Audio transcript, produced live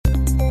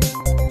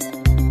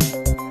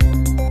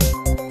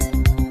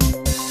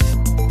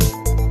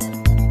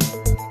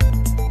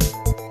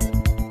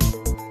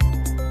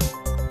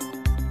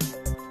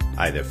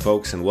Hi there,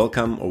 folks, and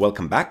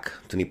welcome back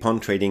to Nippon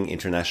Trading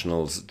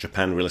International's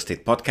Japan Real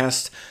Estate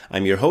Podcast.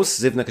 I'm your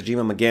host, Ziv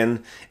Nakajima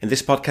again, and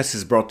this podcast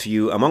is brought to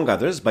you, among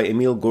others, by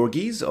Emil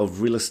Gorgies of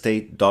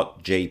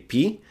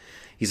realestate.jp.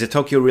 He's a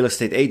Tokyo real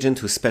estate agent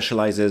who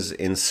specializes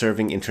in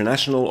serving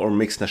international or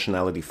mixed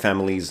nationality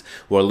families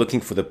who are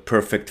looking for the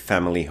perfect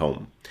family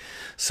home.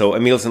 So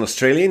Emil's an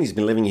Australian. He's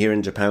been living here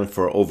in Japan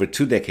for over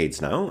 2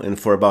 decades now, and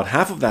for about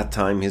half of that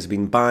time he's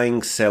been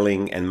buying,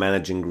 selling, and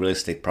managing real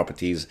estate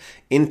properties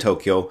in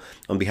Tokyo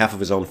on behalf of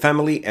his own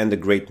family and a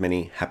great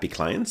many happy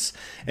clients.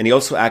 And he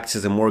also acts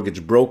as a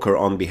mortgage broker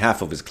on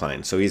behalf of his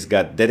clients. So he's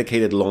got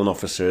dedicated loan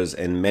officers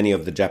in many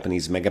of the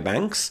Japanese mega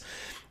banks.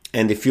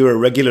 And if you're a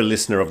regular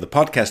listener of the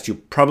podcast, you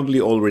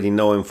probably already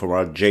know him from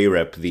our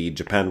JREP, the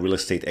Japan Real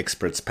Estate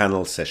Experts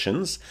Panel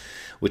sessions,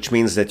 which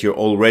means that you're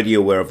already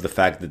aware of the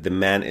fact that the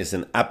man is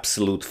an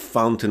absolute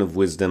fountain of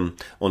wisdom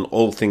on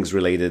all things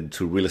related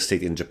to real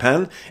estate in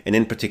Japan, and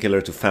in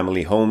particular to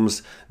family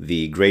homes,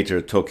 the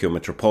greater Tokyo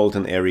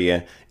metropolitan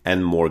area,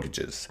 and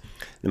mortgages.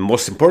 And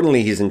most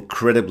importantly, he's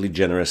incredibly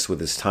generous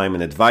with his time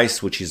and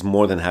advice, which he's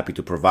more than happy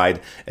to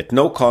provide at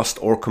no cost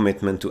or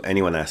commitment to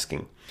anyone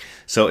asking.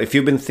 So if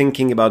you've been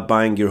thinking about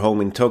buying your home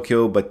in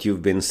Tokyo, but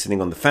you've been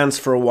sitting on the fence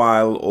for a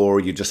while,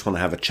 or you just want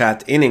to have a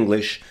chat in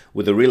English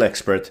with a real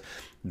expert,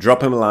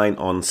 drop him a line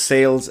on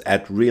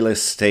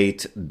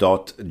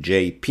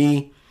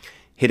sales@realestate.jp.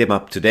 Hit him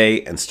up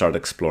today and start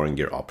exploring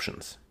your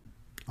options.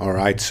 All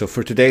right, so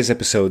for today's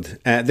episode,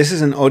 this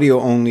is an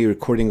audio-only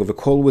recording of a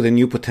call with a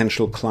new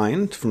potential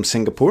client from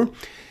Singapore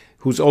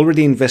who's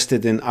already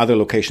invested in other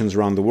locations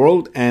around the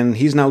world, and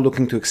he's now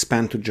looking to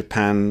expand to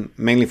Japan,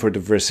 mainly for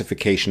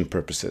diversification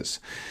purposes.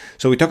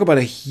 So we talk about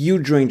a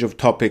huge range of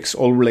topics,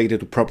 all related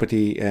to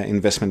property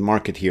investment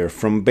market here,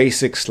 from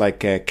basics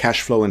like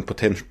cash flow and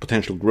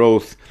potential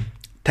growth,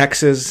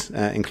 taxes,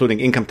 including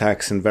income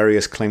tax and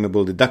various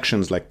claimable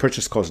deductions like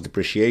purchase cost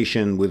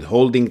depreciation,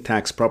 withholding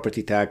tax,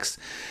 property tax,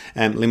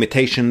 and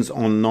limitations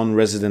on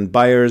non-resident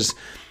buyers,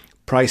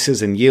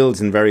 prices and yields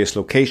in various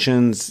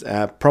locations,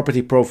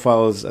 property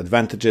profiles,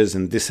 advantages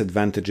and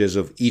disadvantages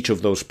of each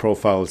of those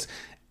profiles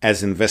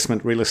as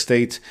investment real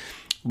estate,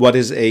 what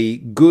is a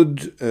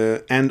good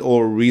and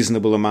or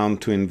reasonable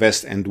amount to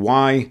invest and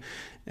why,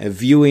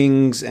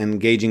 viewings and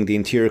gauging the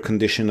interior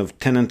condition of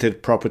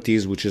tenanted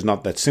properties, which is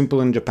not that simple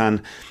in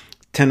Japan,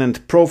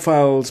 tenant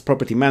profiles,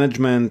 property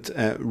management,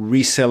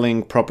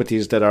 reselling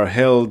properties that are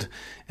held,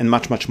 and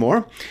much, much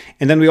more.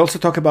 And then we also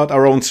talk about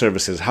our own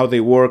services, how they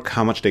work,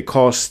 how much they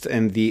cost,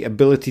 and the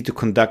ability to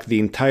conduct the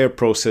entire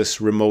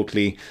process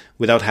remotely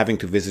without having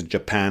to visit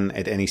Japan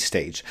at any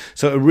stage.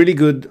 So a really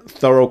good,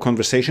 thorough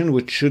conversation,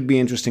 which should be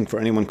interesting for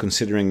anyone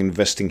considering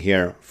investing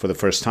here for the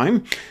first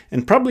time,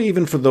 and probably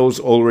even for those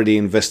already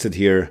invested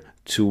here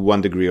to one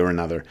degree or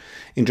another.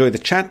 Enjoy the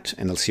chat,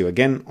 and I'll see you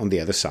again on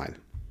the other side.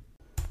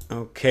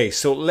 Okay,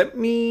 so let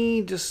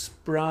me just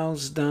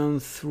browse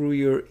down through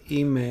your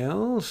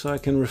email so I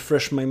can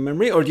refresh my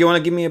memory. Or do you want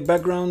to give me a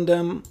background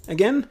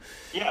again?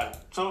 Yeah,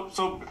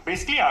 so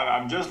basically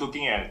I'm just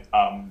looking at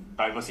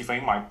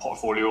diversifying my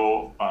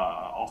portfolio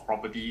of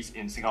properties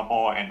in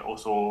Singapore and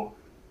also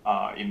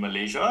in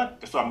Malaysia.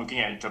 So I'm looking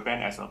at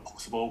Japan as a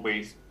possible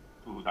way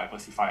to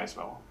diversify as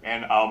well.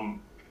 And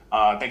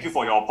thank you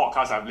for your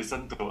podcast. I've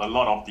listened to a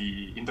lot of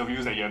the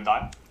interviews that you have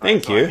done.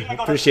 Thank you. I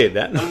appreciate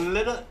that.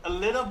 A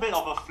little bit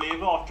of a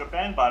flavor of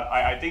Japan, but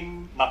I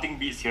think nothing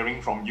beats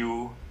hearing from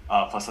you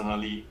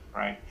personally,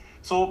 right?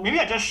 So maybe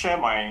I just share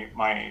my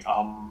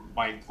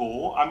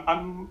goal.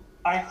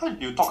 I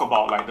heard you talk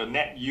about like the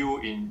net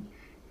yield in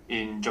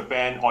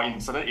Japan or in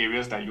certain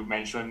areas that you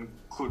mentioned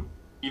could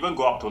even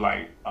go up to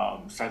like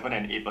 7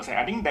 and 8%.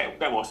 I think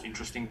that was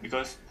interesting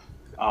because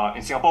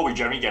in Singapore, we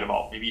generally get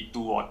about maybe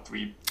 2 or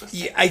 3%.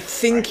 Yeah, I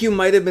think right? You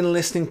might have been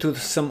listening to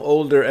some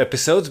older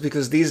episodes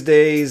because these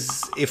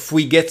days, if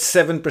we get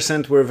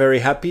 7%, we're very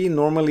happy.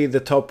 Normally,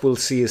 the top we'll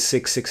see is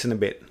 6 and a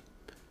bit.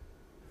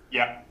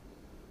 Yeah.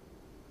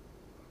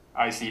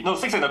 I see. No,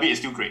 6 and a bit is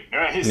still great,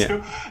 right?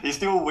 It's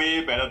still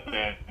way better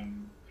than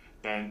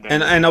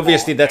and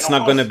obviously, that's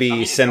not going to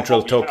be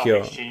central Tokyo.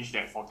 We exchange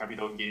that for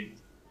capital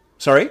gains.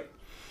 Sorry?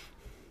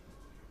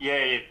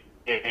 Yeah.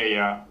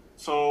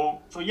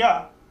 So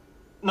yeah.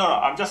 No,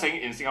 I'm just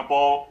saying in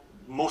Singapore,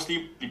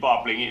 mostly people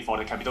are playing it for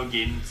the capital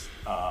gains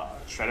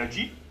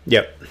strategy.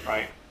 Yep.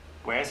 Right?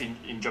 Whereas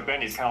in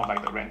Japan, it's kind of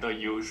like the rental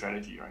yield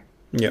strategy, right?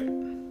 Yep.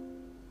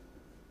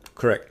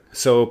 Correct.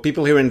 So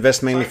people here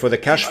invest mainly for the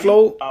cash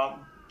flow.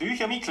 Do you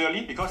hear me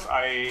clearly? Because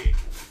I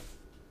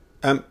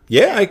can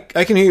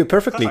hear you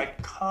perfectly. Because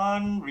I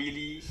can't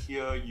really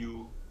hear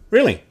you.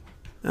 Really?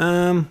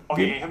 Okay,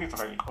 you hear me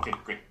perfectly. Okay,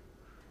 great.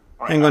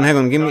 Right, hang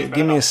on.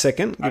 Give me a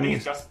second. I think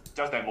it's just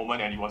that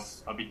moment and it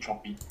was a bit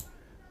choppy.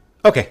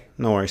 Okay,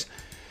 no worries.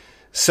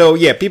 So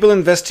yeah, people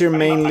invest here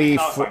mainly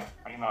for... I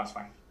think now it's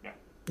fine. Yeah.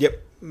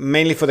 Yep,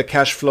 mainly for the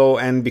cash flow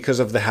and because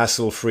of the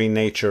hassle-free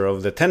nature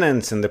of the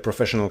tenants and the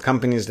professional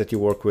companies that you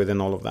work with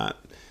and all of that.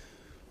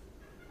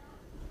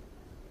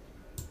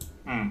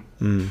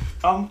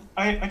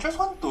 I just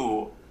want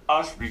to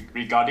ask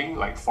regarding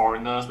like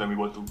foreigners when we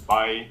were to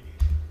buy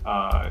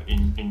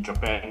in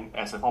Japan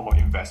as a form of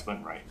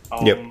investment, right?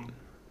 Yep.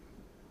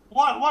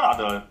 What are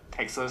the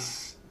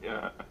taxes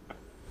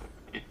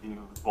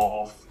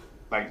involved?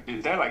 Like,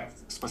 is there like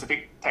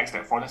specific tax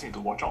that foreigners need to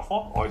watch out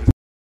for, or is it?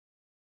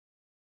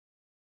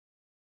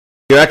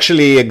 You're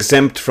actually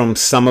exempt from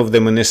some of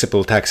the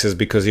municipal taxes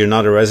because you're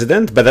not a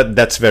resident, but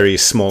that's very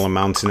small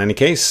amounts in any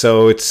case.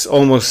 So it's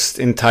almost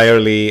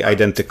entirely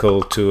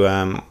identical to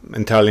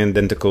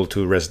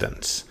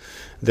residents.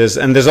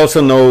 There's also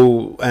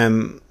no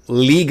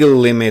legal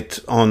limit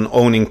on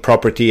owning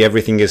property.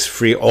 Everything is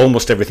free.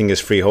 Almost everything is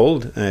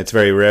freehold. It's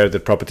very rare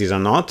that properties are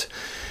not.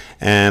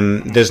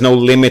 There's no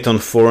limit on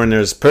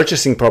foreigners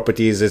purchasing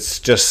properties. It's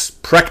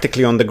just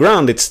practically on the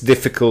ground. It's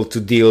difficult for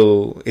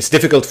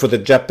the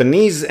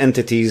Japanese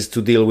entities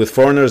to deal with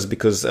foreigners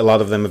because a lot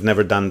of them have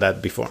never done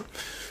that before.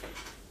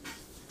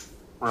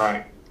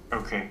 Right.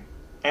 Okay.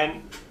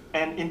 And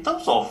in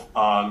terms of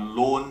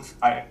loans,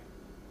 I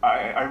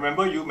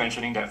remember you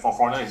mentioning that for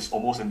foreigners it's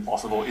almost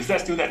impossible. Is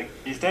that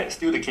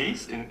still the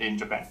case in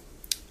Japan?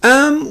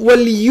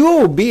 Well,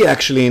 UOB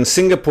actually in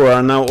Singapore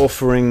are now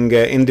offering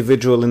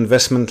individual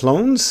investment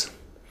loans.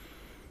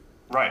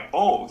 Right.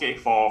 Oh, okay.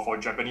 For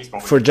Japanese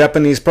properties. For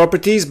Japanese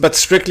properties, but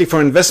strictly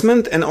for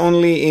investment and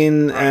only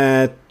in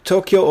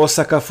Tokyo,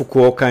 Osaka,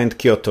 Fukuoka, and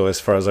Kyoto, as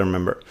far as I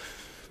remember.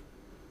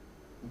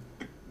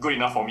 Good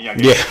enough for me, I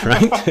guess. Yeah,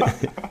 right?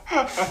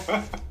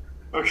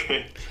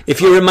 Okay. If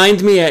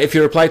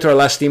you reply to our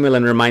last email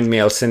and remind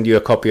me, I'll send you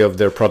a copy of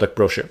their product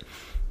brochure.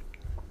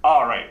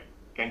 All right.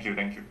 Thank you.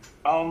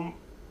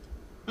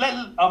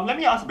 Let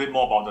me ask a bit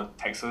more about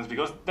the taxes,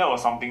 because that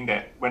was something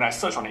that when I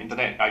search on the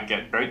internet, I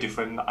get very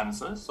different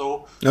answers.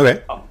 So,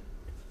 okay,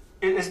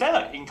 is there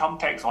an income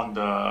tax on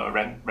the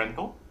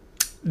rental?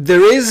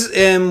 There is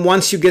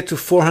once you get to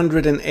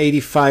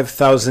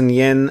 485,000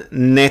 yen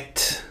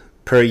net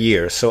per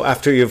year. So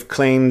after you've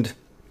claimed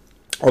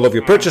all of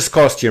your purchase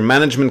costs, your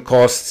management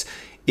costs,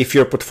 if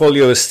your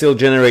portfolio is still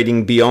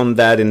generating beyond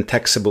that in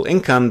taxable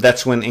income,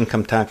 that's when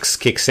income tax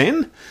kicks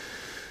in.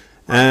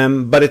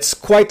 But it's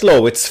quite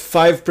low. It's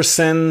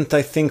 5%,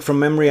 I think, from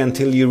memory,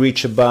 until you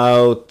reach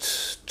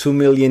about 2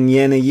 million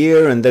yen a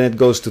year, and then it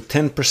goes to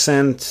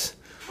 10%.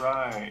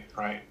 Right.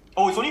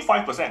 Oh, it's only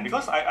 5%,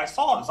 because I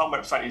saw on some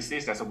website it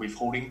says there's a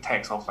withholding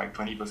tax of like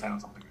 20% or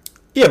something.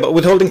 Yeah, but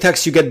withholding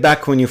tax you get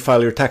back when you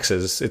file your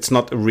taxes. It's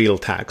not a real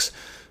tax.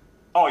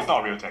 Oh, it's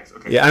not a real tax.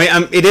 Okay. Yeah, I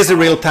mean, it is a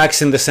real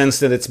tax in the sense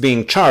that it's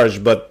being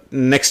charged, but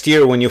next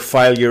year when you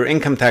file your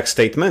income tax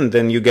statement,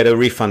 then you get a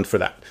refund for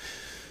that.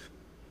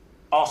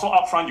 Oh, so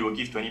upfront you will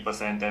give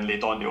 20%, then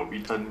later on they will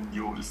return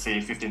you, say,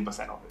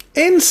 15% of it.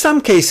 In some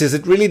cases,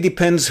 it really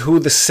depends who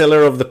the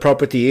seller of the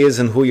property is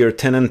and who your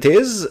tenant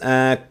is.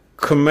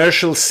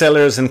 Commercial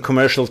sellers and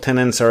commercial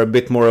tenants are a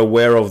bit more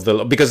aware of the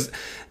law, because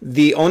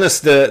it's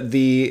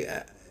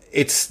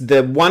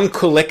the one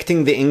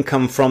collecting the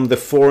income from the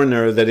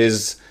foreigner that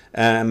is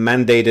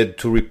mandated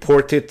to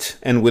report it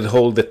and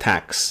withhold the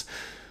tax.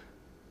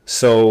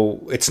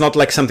 So it's not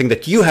like something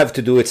that you have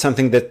to do. It's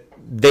something that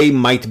they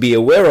might be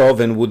aware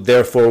of and would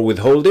therefore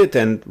withhold it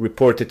and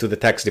report it to the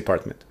tax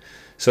department.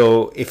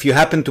 So if you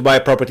happen to buy a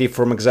property,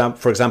 for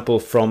example,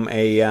 from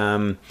a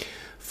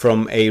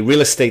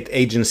real estate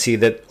agency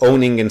that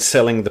owning and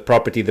selling the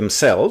property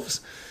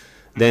themselves,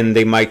 then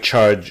they might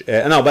charge.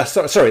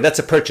 Sorry, that's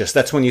a purchase.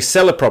 That's when you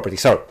sell a property.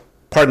 Sorry,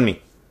 pardon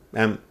me.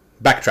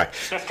 Backtrack.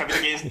 That's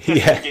capital gains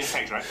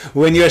tax, right?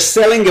 When you're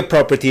selling a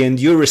property and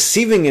you're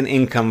receiving an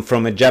income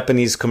from a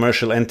Japanese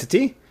commercial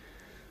entity,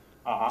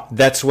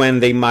 that's when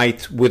they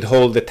might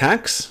withhold the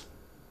tax,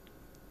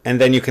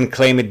 and then you can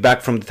claim it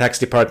back from the tax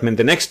department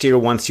the next year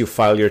once you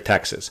file your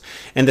taxes.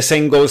 And the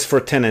same goes for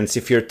tenants.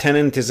 If your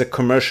tenant is a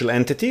commercial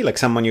entity, like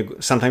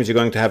sometimes you're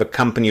going to have a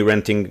company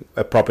renting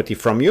a property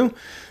from you,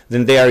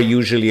 then they are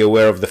usually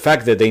aware of the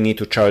fact that they need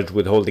to charge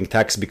withholding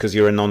tax because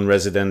you're a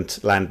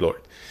non-resident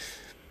landlord.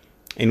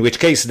 In which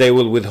case they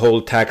will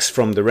withhold tax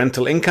from the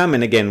rental income,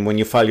 and again, when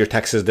you file your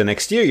taxes the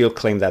next year, you'll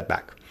claim that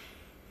back.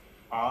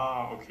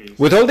 Okay.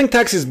 Withholding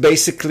tax is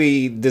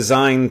basically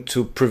designed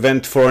to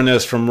prevent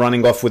foreigners from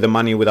running off with the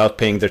money without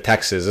paying their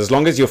taxes. As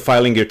long as you're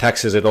filing your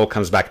taxes, it all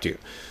comes back to you.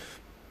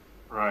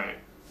 Right.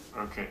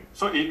 Okay.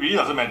 So it really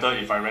doesn't matter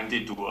if I rent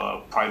it to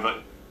a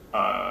private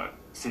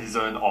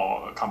citizen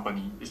or a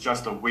company. It's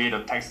just the way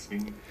the tax is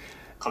being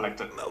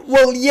collected.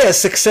 Well,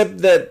 yes, except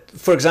that,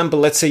 for example,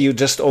 let's say you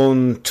just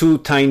own 2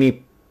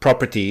 tiny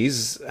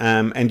properties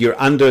and you're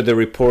under the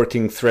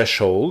reporting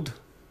threshold.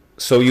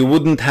 So you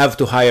wouldn't have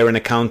to hire an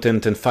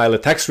accountant and file a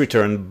tax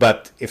return,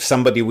 but if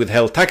somebody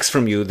withheld tax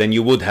from you, then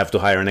you would have to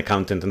hire an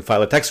accountant and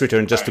file a tax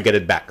return just to get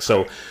it back.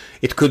 So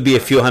it could be a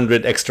few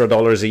 $100 extra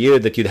a year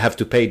that you'd have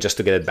to pay just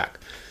to get it back.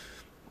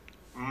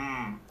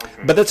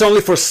 Okay. But that's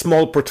only for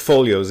small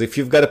portfolios. If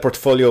you've got a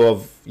portfolio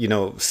of,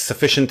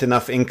 sufficient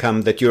enough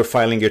income that you're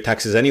filing your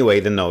taxes anyway,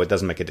 then no, it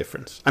doesn't make a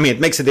difference. I mean, it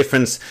makes a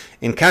difference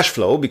in cash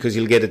flow because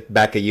you'll get it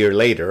back a year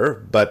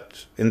later,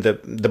 but in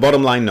the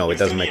bottom line, no, it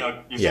doesn't make.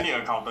 You still need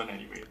an accountant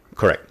anyway.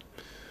 Correct.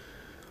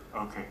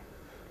 Okay.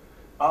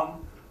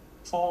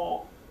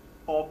 For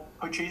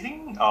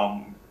purchasing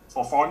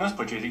for foreigners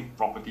purchasing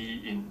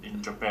property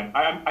in Japan,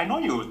 I know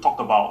you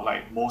talked about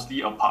like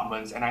mostly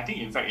apartments, and I think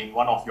in fact in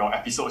one of your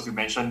episodes you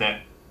mentioned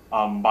that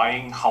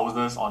buying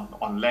houses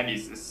on land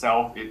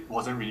itself, it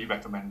wasn't really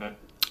recommended.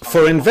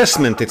 For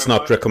investment, it's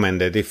not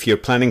recommended. If you're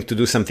planning to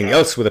do something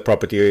else with a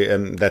property,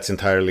 that's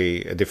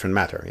entirely a different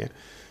matter. Yeah.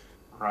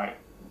 Right.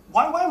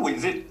 Why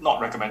is it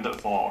not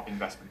recommended for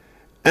investment?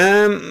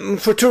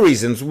 For two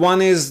reasons. One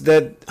is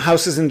that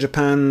houses in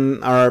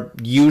Japan are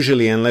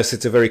usually, unless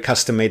it's a very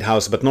custom-made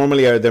house, but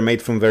normally they're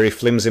made from very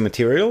flimsy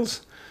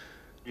materials.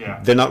 Yeah.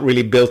 They're not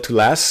really built to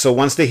last. So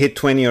once they hit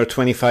 20 or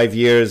 25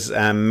 years,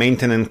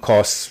 maintenance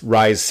costs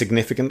rise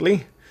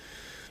significantly.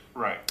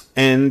 Right.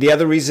 And the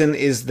other reason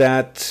is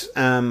that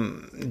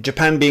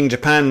Japan being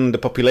Japan, the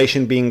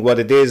population being what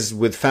it is,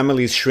 with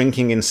families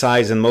shrinking in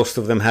size and most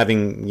of them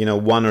having,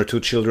 one or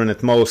two children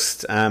at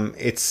most,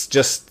 it's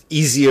just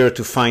easier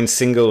to find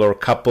single or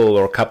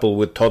couple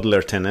with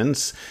toddler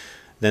tenants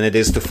than it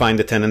is to find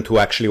a tenant who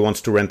actually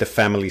wants to rent a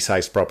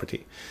family-sized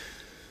property.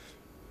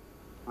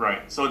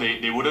 Right. So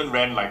they wouldn't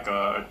rent like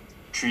a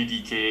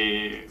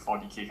 3DK,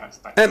 4DK kind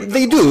of type.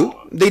 They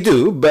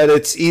do, but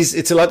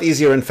it's a lot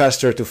easier and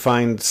faster to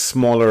find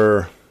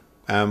smaller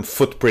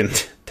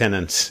footprint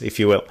tenants, if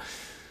you will.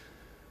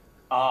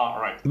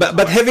 Right.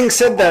 But having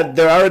said that,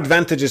 there are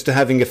advantages to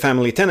having a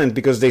family tenant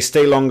because they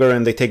stay longer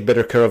and they take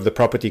better care of the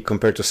property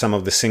compared to some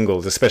of the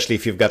singles, especially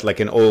if you've got like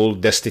an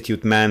old,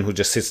 destitute man who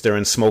just sits there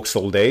and smokes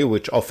all day,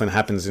 which often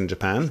happens in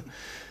Japan.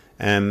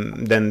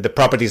 Then the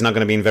property is not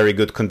going to be in very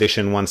good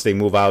condition once they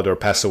move out or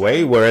pass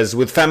away. Whereas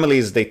with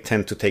families, they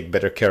tend to take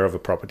better care of a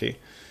property.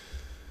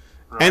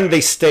 Right. And they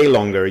stay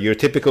longer. Your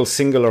typical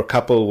single or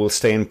couple will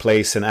stay in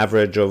place an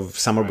average of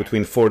somewhere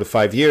between 4 to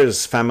 5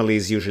 years.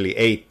 Families usually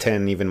 8,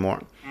 10, even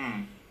more.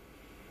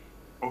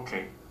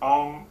 Okay.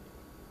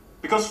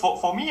 Because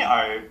for me,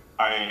 I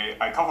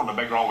come from the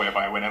background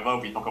whereby whenever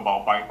we talk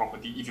about buying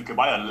property, if you can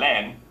buy a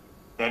land,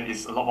 then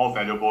it's a lot more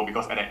valuable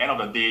because at the end of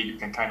the day, you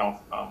can kind of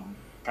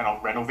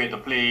renovate the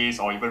place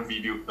or even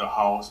rebuild the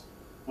house.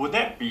 Would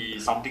that be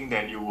something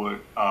that you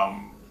would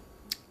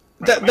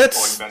recommend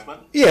for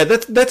investment? Yeah,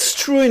 that's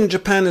true in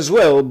Japan as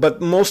well. But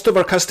most of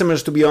our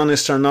customers, to be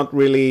honest, are not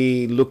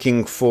really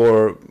looking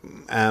for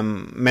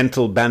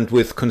mental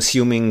bandwidth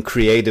consuming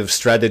creative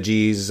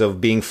strategies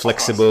of being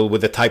flexible with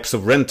the types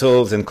of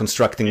rentals and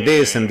constructing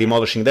this and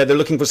demolishing that. They're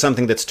looking for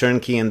something that's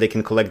turnkey and they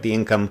can collect the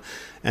income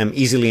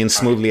easily and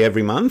smoothly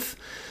every month.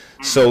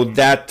 So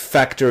that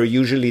factor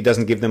usually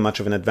doesn't give them much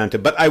of an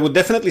advantage. But I would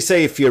definitely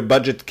say if your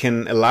budget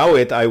can allow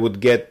it, I would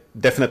get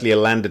definitely a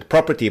landed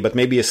property, but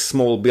maybe a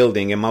small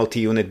building, a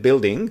multi-unit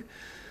building,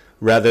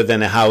 rather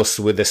than a house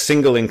with a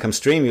single income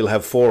stream. You'll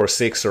have 4 or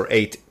 6 or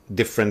 8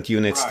 different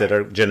units that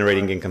are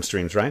generating income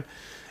streams, right?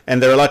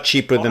 And they're a lot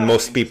cheaper than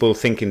most people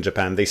think in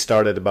Japan. They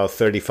start at about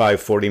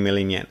 35, 40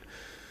 million yen.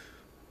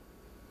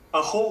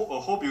 A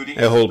whole building?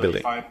 A whole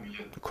building.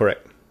 Million.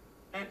 Correct.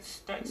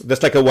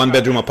 That's like a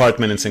one-bedroom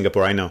apartment in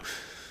Singapore, I know.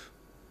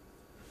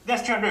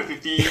 That's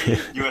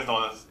 $350 US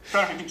dollars.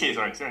 350K,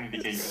 sorry,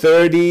 350K.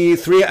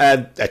 33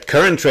 at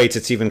current rates,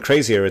 it's even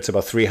crazier. It's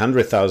about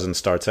 300,000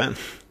 starts at.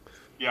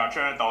 Yeah,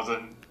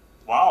 300,000.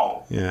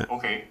 Wow. Yeah.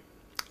 Okay.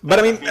 But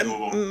I mean,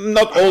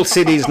 not all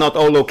cities, not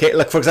all okay.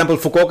 Like for example,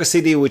 Fukuoka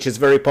City, which is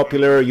very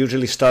popular,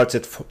 usually starts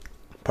at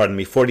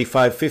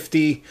 45,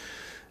 50.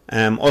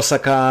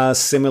 Osaka,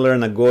 similar.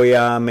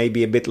 Nagoya,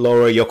 maybe a bit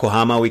lower.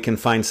 Yokohama, we can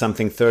find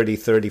something 30,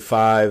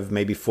 35,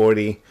 maybe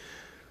 40.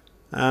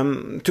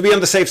 To be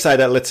on the safe side,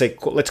 let's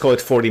call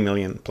it 40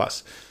 million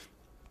plus.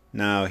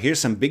 Now, here's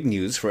some big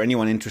news for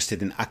anyone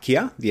interested in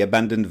Akiya, the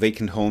abandoned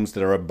vacant homes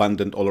that are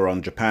abundant all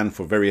around Japan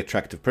for very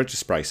attractive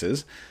purchase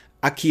prices.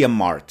 Akiya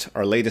Mart,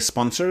 our latest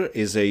sponsor,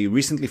 is a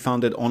recently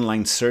founded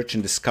online search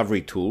and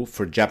discovery tool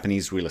for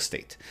Japanese real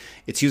estate.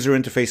 Its user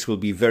interface will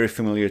be very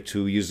familiar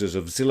to users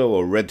of Zillow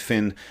or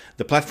Redfin.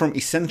 The platform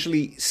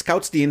essentially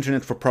scouts the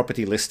internet for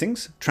property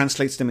listings,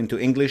 translates them into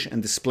English,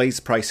 and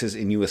displays prices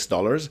in US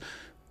dollars,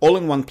 all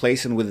in one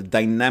place and with a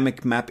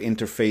dynamic map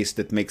interface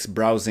that makes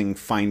browsing,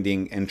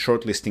 finding, and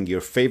shortlisting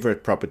your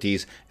favorite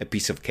properties a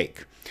piece of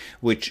cake.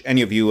 Which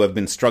any of you who have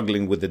been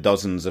struggling with the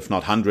dozens, if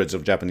not hundreds,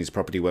 of Japanese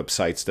property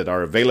websites that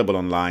are available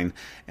online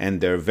and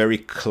their very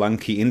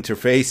clunky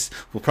interface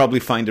will probably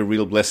find a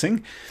real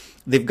blessing.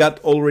 They've got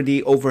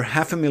already over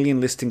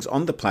 500,000 listings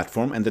on the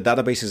platform, and the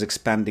database is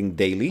expanding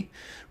daily.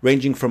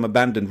 Ranging from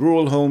abandoned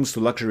rural homes to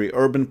luxury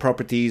urban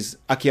properties,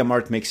 Akiya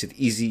Mart makes it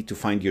easy to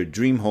find your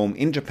dream home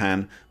in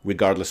Japan,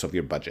 regardless of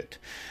your budget.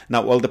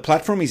 Now, while the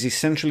platform is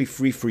essentially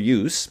free for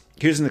use,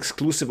 here's an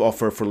exclusive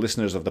offer for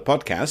listeners of the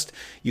podcast.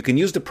 You can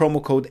use the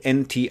promo code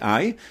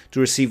NTI to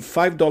receive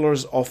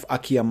 $5 off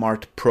Akiya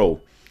Mart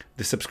Pro.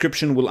 The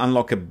subscription will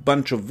unlock a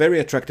bunch of very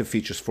attractive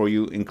features for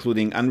you,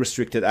 including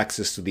unrestricted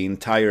access to the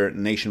entire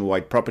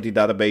nationwide property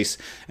database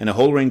and a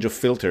whole range of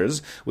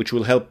filters, which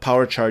will help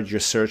power charge your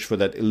search for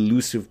that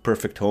elusive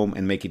perfect home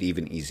and make it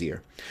even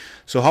easier.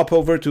 So hop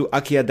over to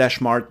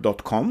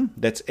akiya-mart.com,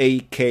 that's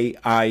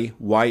AKIYA-MART,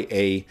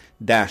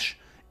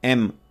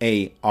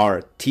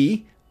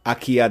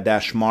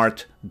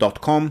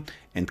 akiya-mart.com,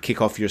 and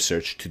kick off your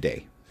search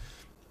today.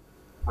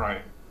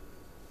 Right.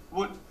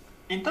 Would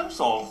in terms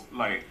of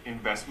like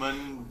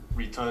investment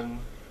return,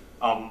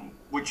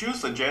 would you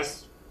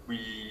suggest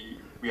we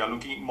are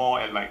looking more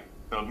at like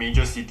the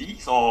major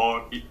cities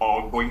or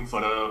going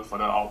further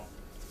out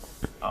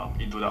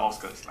into the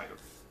outskirts like?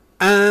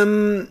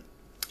 Um,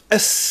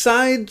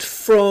 Aside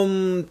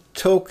from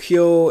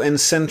Tokyo and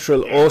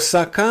central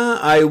Osaka,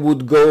 I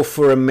would go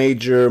for a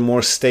major,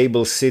 more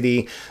stable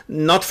city.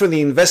 Not for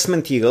the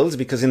investment yields,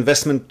 because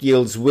investment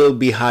yields will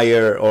be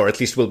higher, or at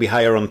least will be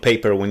higher on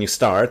paper when you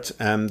start.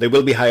 They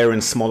will be higher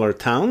in smaller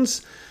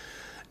towns.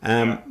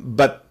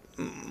 But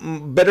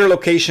better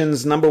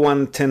locations, number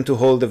one, tend to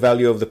hold the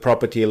value of the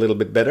property a little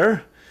bit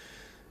better.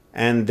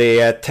 And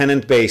the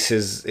tenant base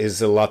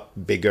is a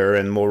lot bigger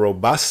and more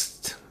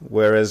robust.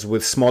 Whereas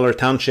with smaller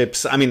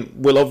townships, I mean,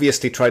 we'll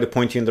obviously try to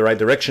point you in the right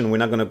direction. We're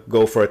not going to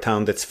go for a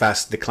town that's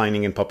fast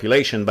declining in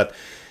population. But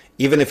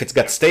even if it's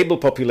got stable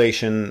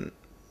population,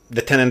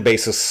 the tenant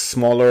base is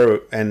smaller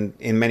and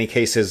in many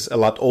cases a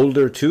lot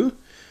older too.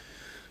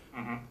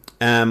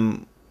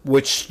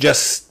 Which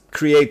just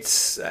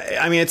creates,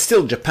 I mean, it's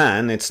still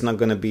Japan. It's not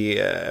going to be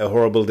a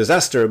horrible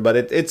disaster, but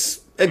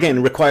it's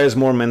again, requires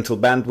more mental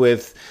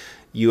bandwidth.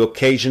 You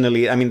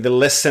occasionally, I mean, the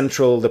less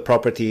central the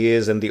property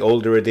is and the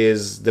older it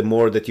is, the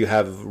more that you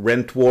have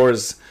rent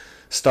wars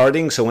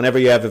starting. So whenever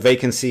you have a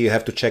vacancy, you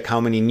have to check how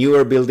many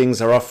newer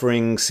buildings are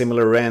offering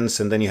similar rents,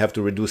 and then you have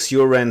to reduce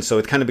your rent. So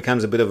it kind of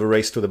becomes a bit of a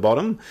race to the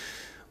bottom.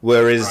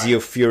 Whereas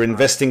if you're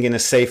investing in a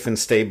safe and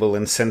stable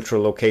and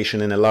central location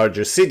in a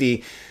larger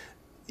city,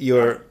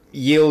 your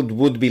yield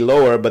would be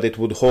lower, but it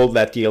would hold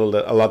that yield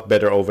a lot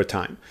better over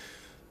time.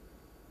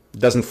 It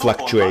doesn't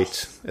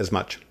fluctuate as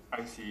much.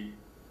 I see.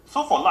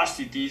 So for large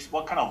cities,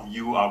 what kind of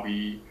yield are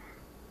we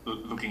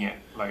looking at,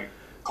 like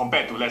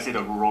compared to, let's say,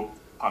 the rural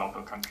part of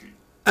the country?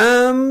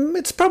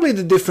 It's probably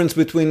the difference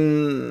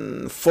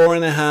between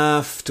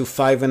 4.5% to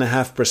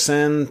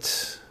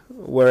 5.5%,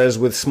 whereas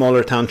with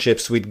smaller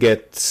townships we'd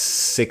get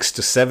 6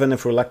 to 7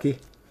 if we're lucky.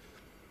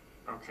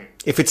 Okay.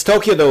 If it's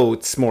Tokyo, though,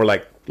 it's more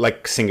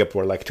like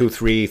Singapore, like 2,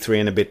 3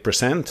 and a bit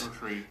percent. 2,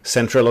 3.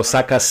 Central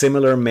Osaka,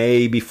 similar,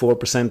 maybe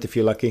 4% if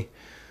you're lucky.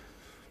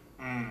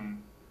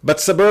 But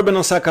suburban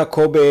Osaka,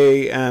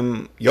 Kobe,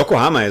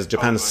 Yokohama is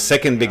Japan's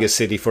second biggest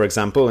city, for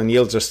example, and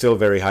yields are still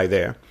very high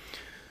there.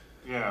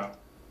 Yeah.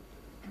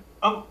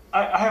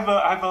 I have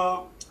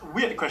a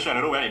weird question. I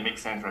don't know whether it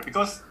makes sense, right?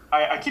 Because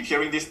I keep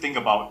hearing this thing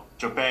about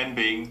Japan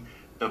being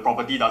the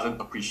property doesn't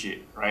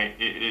appreciate, right?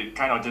 It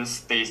kind of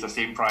just stays the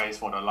same price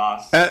for the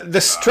last.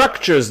 The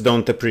structures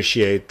don't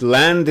appreciate.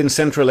 Land in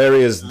central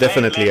areas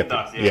definitely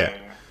appreciate.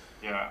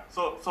 Yeah.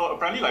 So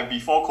apparently, like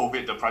before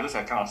COVID, the prices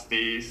had kind of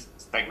stayed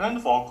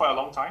stagnant for quite a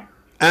long time.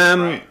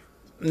 Right?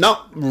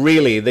 Not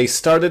really. They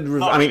started.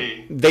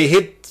 Really. They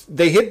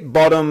hit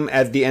bottom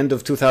at the end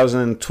of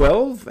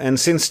 2012, and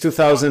since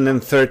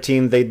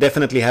 2013, they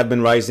definitely have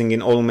been rising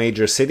in all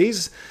major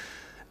cities.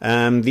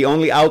 The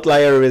only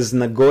outlier is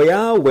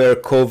Nagoya, where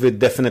COVID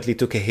definitely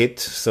took a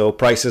hit, so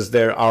prices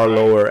there are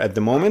lower at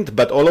the moment.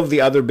 But all of the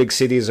other big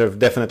cities have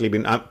definitely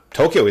been.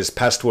 Tokyo is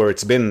past where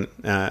it's been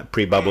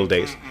pre-bubble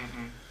days.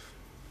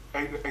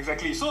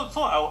 Exactly. So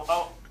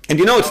I'll and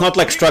it's not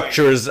like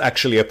structures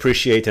actually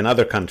appreciate in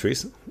other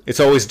countries. It's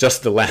always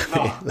just the land.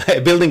 No.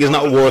 A building is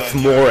not worth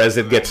more as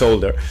it gets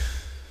older.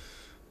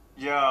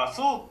 Yeah.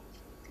 So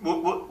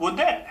would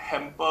that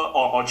hamper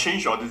or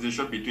change your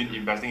decision between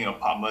investing in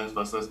apartments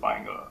versus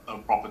buying a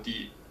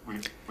property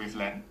with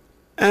land?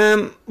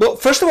 Well,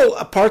 first of all,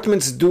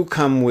 apartments do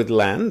come with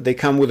land. They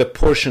come with a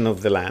portion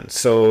of the land.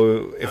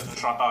 So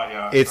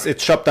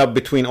it's chopped up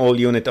between all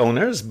unit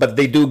owners, but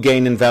they do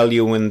gain in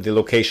value when the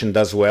location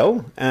does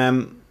well.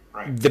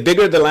 The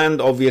bigger the land,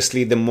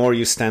 obviously, the more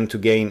you stand to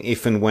gain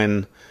if and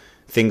when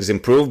things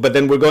improve. But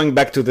then we're going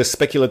back to the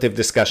speculative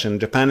discussion.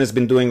 Japan has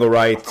been doing all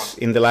right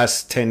in the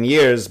last 10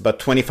 years, but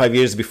 25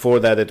 years before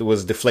that, it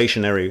was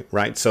deflationary,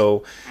 right?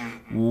 So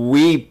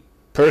we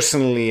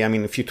personally, I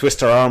mean, if you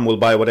twist our arm, we'll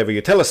buy whatever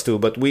you tell us to,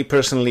 but we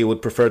personally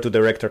would prefer to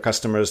direct our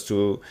customers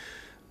to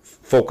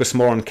focus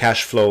more on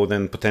cash flow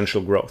than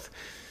potential growth.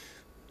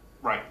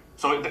 Right.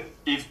 So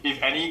if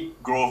any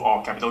growth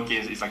or capital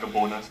gains is like a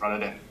bonus rather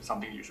than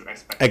something you should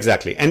expect.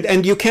 Exactly.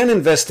 And you can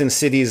invest in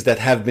cities that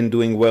have been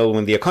doing well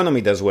when the economy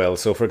does well.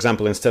 So, for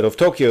example, instead of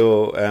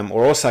Tokyo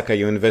or Osaka,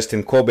 you invest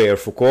in Kobe or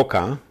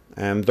Fukuoka.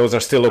 Those are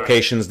still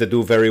locations that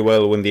do very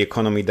well when the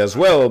economy does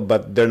well,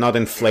 but they're not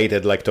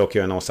inflated like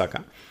Tokyo and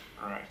Osaka.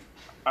 Right.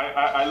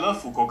 I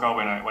love Fukuoka.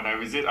 When I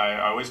visit, I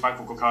always find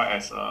Fukuoka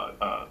as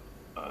a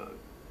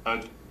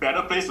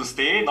better place to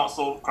stay, not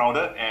so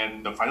crowded,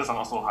 and the prices are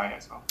not so high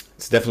as well.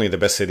 It's definitely the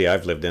best city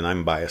I've lived in.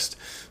 I'm biased.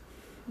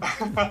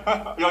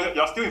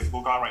 You're still in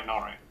Fukuoka right now,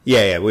 right?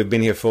 Yeah. We've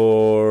been here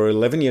for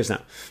 11 years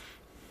now.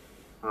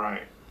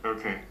 Right.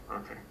 Okay.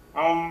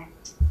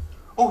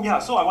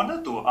 So I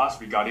wanted to ask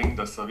regarding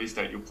the service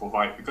that you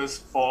provide, because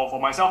for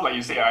myself, like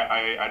you say,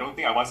 I don't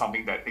think I want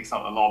something that takes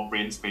up a lot of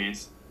brain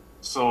space.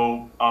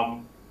 So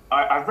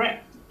I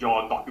read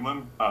your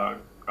document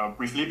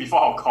briefly before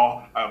our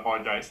call. I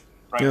apologize.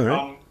 Right. Yeah,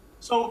 right.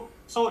 So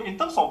in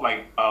terms of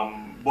like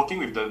working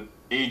with the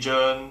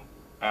agent,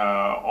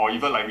 or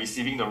even like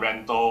receiving the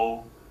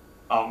rental,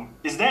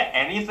 is there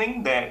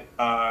anything that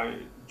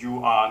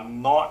you are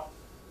not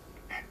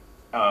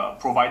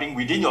providing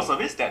within your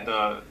service that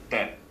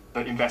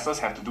the investors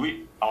have to do it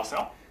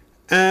ourselves?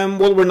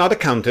 Well, we're not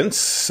accountants,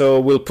 so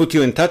we'll put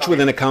you in touch with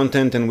an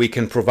accountant and we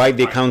can provide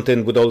the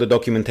accountant with all the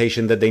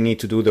documentation that they need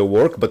to do their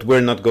work, but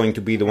we're not going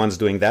to be the ones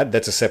doing that.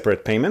 That's a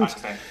separate payment.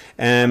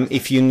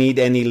 If you need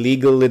any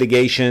legal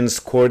litigations,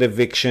 court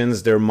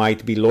evictions, there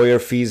might be lawyer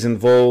fees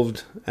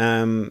involved,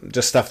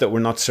 just stuff that we're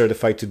not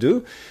certified to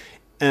do.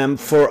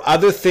 For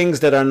other things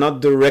that are not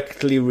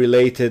directly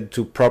related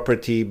to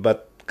property,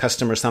 but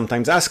customers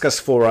sometimes ask us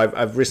for,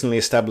 I've recently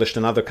established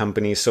another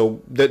company,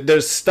 so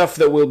there's stuff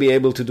that we'll be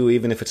able to do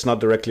even if it's not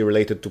directly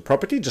related to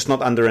property, just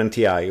not under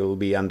NTI. It will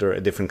be under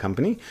a different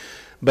company.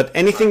 But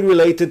anything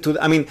related to,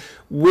 I mean,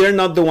 we're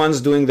not the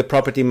ones doing the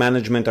property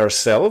management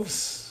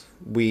ourselves.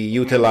 We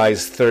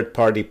utilize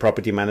third-party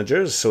property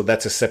managers, so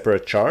that's a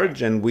separate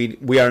charge. And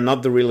we are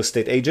not the real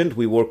estate agent.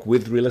 We work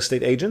with real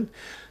estate agent.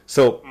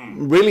 So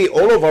really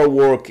all of our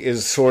work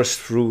is sourced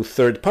through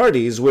third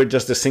parties. We're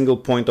just a single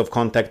point of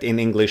contact in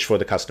English for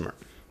the customer.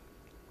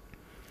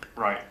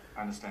 Right,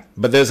 I understand.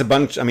 But there's a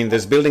bunch, I mean,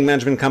 there's building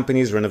management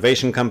companies,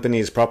 renovation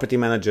companies, property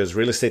managers,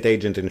 real estate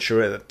agent,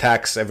 insurer,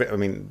 tax,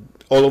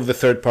 all of the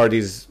third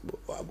parties,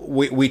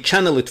 we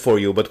channel it for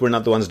you, but we're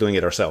not the ones doing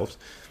it ourselves.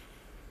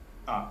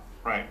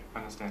 Right, I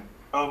understand.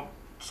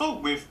 So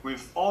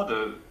with all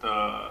the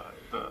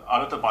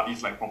other third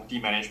parties like property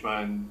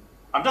management,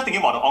 I'm just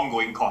thinking about the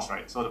ongoing costs,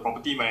 right? So the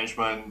property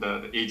management,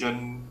 the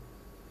agent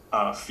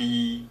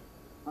fee,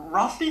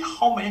 roughly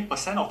how many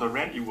percent of the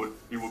rent it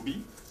would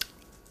be?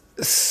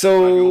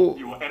 So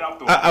you will add up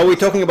to are we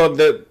talking about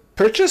the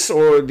purchase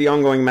or the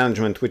ongoing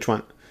management? Which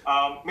one?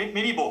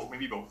 Maybe both.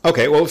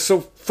 Okay, well, so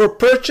for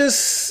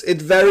purchase,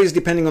 it varies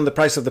depending on the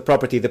price of the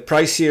property. The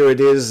pricier it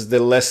is, the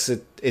less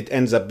it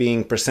ends up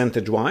being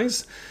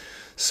percentage-wise.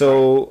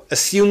 So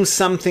assume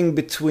something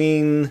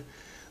between,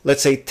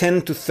 let's say,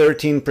 10 to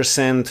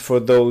 13% for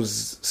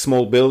those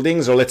small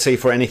buildings, or let's say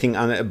for anything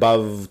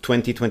above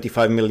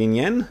 20-25 million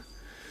yen.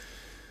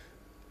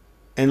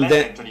 And less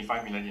then than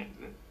 25 million yen.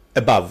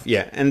 above,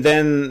 yeah, and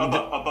then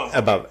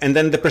above, and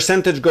then the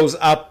percentage goes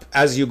up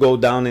as you go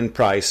down in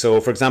price.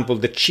 So, for example,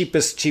 the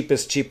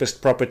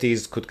cheapest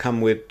properties could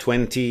come with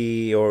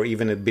 20 or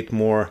even a bit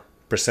more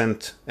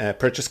percent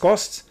purchase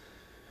costs.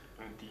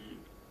 20,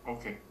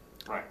 okay.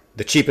 Right.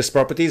 The cheapest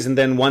properties, and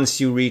then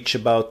once you reach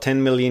about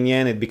 10 million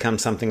yen, it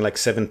becomes something like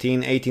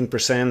 17,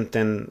 18%,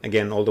 and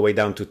again, all the way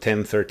down to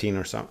 10, 13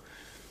 or so.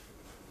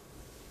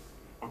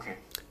 Okay.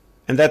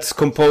 And that's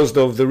composed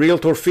of the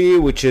realtor fee,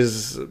 which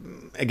is,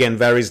 again,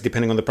 varies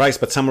depending on the price,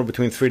 but somewhere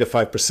between 3 to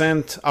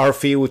 5%. Our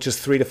fee, which is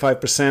 3 to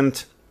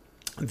 5%.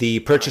 The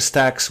purchase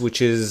tax,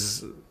 which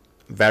is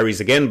varies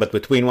again, but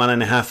between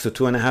 1.5 to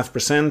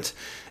 2.5%.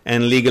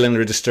 And legal and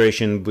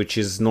registration, which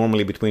is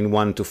normally between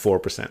 1 to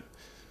 4%.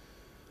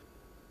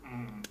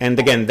 And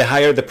again, the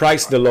higher the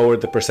price, the lower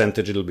the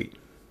percentage it'll be.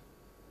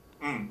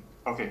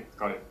 Okay,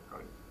 got it.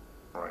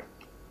 All right.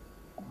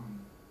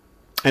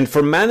 And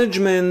for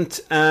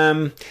management,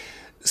 management.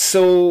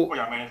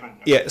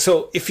 Yeah,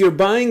 so if you're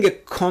buying a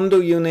condo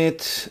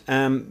unit,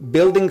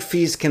 building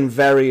fees can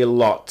vary a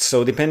lot.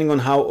 So depending on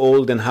how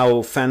old and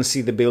how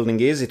fancy the building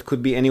is, it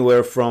could be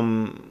anywhere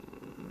from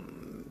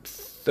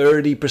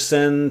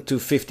 30% to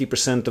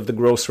 50% of the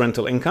gross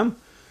rental income.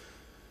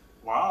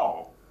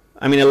 Wow.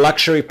 I mean, a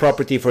luxury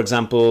property, for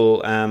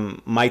example,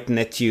 might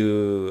net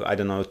you, I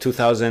don't know,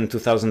 $2,000,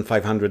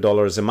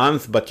 $2,500 a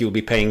month, but you'll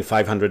be paying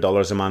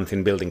 $500 a month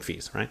in building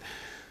fees, right?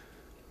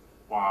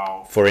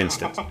 Wow. For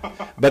instance.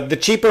 But the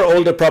cheaper,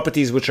 older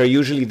properties, which are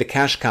usually the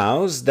cash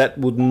cows, that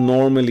would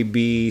normally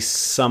be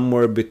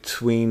somewhere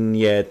between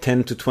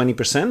 10 to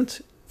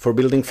 20% for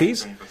building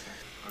fees.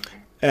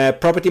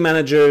 20%. Property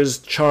managers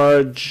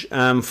charge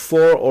 4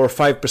 or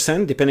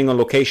 5%, depending on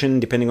location,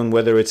 depending on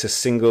whether it's a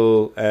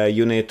single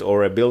unit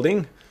or a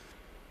building.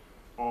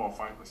 4 or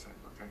 5%,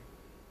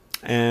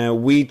 okay.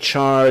 We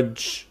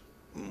charge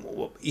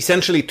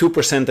essentially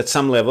 2% at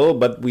some level,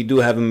 but we do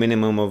have a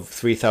minimum of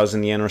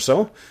 3,000 yen or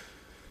so.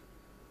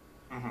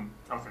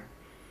 Okay.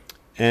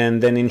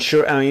 And then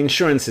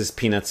insurance is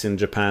peanuts in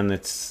Japan.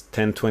 It's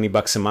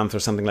 $10-20 a month or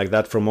something like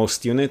that for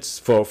most units,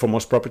 for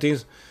most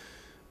properties.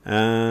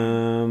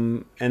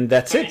 And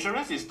that's it.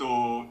 Insurance is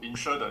to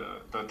insure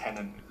the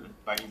tenant, is it?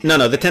 Like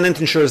No, the tenant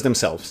insures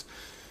themselves.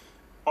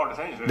 Oh, the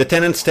tenant insures. The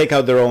tenants take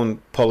out their own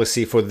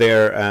policy for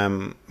their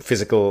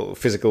physical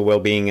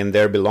well-being and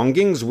their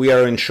belongings. We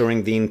are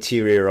insuring the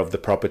interior of the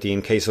property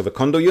in case of a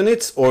condo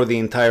unit, or the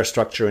entire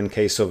structure in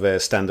case of a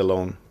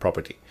standalone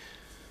property.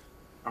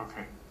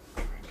 Okay.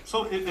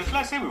 So if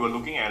let's say we were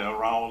looking at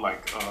around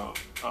like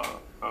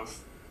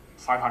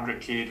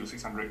 500K to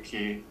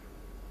 600K,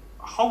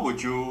 how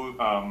would you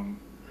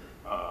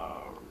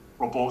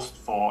propose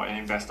for an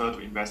investor to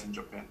invest in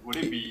Japan? Would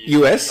it be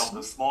US? Many of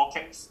the small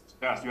cash,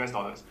 US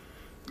dollars,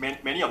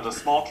 many of the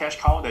small cash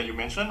cow that you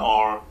mentioned,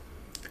 or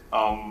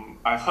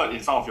I've heard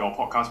in some of your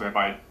podcasts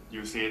whereby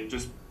you say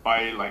just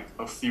buy like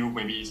a few,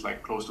 maybe it's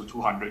like close to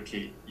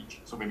 200K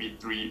each. So maybe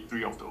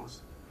three of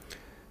those.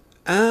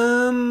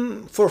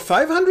 For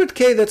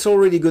 500K, that's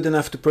already good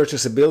enough to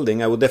purchase a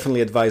building. I would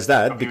definitely advise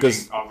that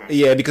because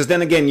because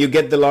then again, you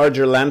get the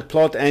larger land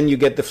plot and you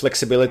get the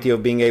flexibility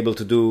of being able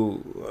to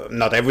do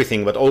not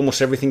everything, but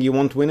almost everything you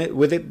want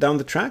with it down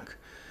the track.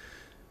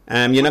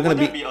 You're not going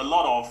to be a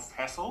lot of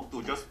hassle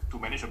to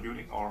manage a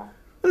building, or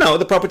no?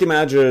 The property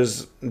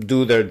managers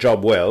do their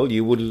job well.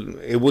 It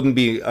wouldn't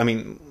be. I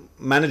mean,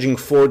 managing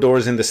 4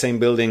 doors in the same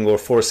building or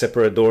 4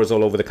 separate doors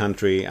all over the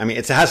country. I mean,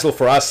 it's a hassle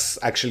for us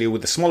actually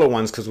with the smaller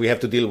ones because we have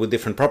to deal with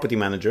different property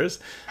managers.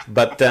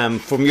 But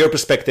from your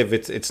perspective,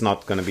 it's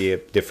not going to be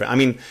different. I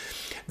mean,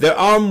 there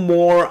are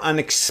more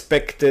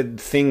unexpected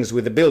things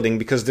with the building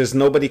because there's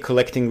nobody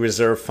collecting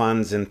reserve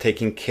funds and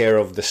taking care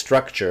of the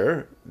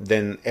structure.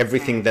 Then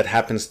everything that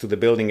happens to the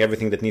building,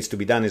 everything that needs to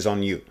be done is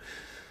on you.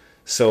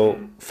 So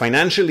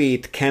financially,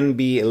 it can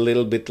be a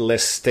little bit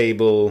less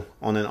stable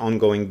on an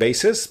ongoing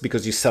basis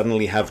because you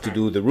suddenly have to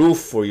do the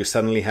roof or you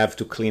suddenly have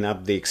to clean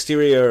up the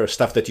exterior,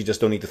 stuff that you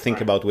just don't need to think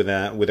about with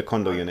a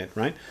condo unit,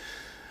 right?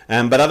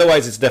 But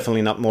otherwise, it's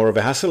definitely not more of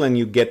a hassle, and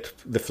you get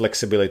the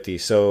flexibility.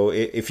 So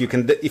if you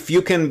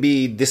can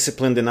be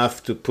disciplined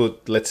enough to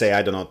put, let's say,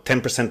 I don't know,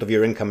 10% of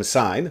your income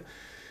aside,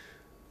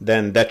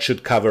 then that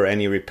should cover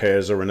any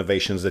repairs or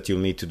renovations that you'll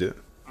need to do.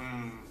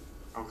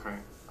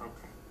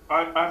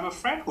 I have a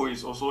friend who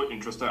is also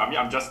interested. I mean,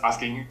 I'm just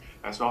asking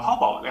as well. How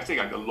about, let's say,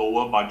 like a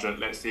lower budget,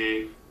 let's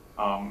say,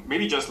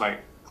 maybe just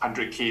like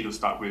 100K to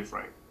start with,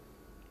 right?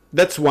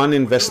 That's one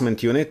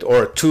investment unit,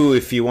 or 2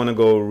 if you want to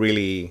go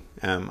really,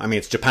 I mean,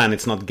 it's Japan,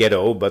 it's not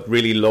ghetto, but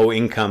really low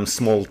income,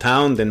 small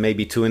town, then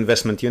maybe 2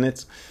 investment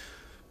units.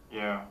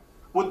 Yeah.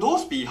 Would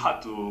those be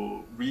hard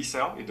to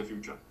resell in the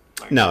future?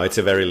 Like, no, it's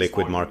a very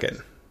liquid market.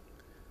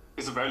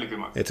 It's a very liquid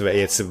market.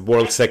 It's the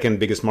world's second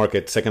biggest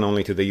market, second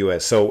only to the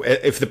US. So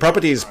if the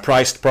property is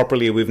priced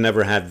properly, we've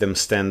never had them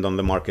stand on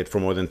the market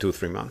for more than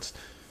 2-3 months.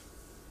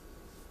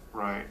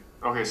 Right.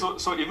 Okay. So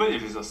even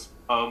if it's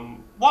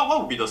what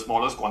would be the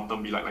smallest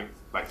quantum be like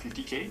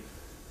 50K?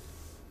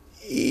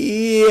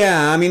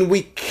 Yeah, I mean,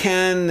 we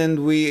can,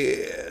 and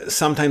we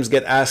sometimes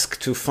get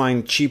asked to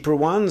find cheaper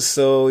ones.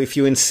 So if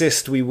you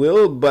insist, we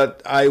will.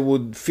 But I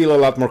would feel a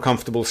lot more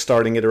comfortable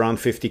starting at around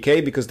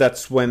 50K because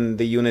that's when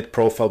the unit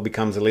profile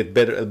becomes a little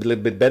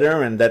bit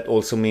better, and that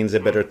also means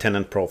a better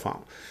tenant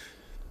profile.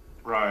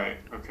 Right.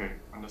 Okay.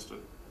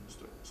 Understood.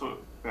 So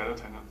better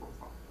tenant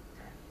profile.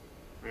 Okay.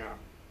 Yeah.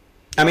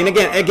 I mean,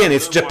 again,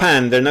 it's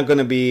Japan. They're not going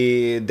to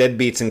be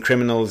deadbeats and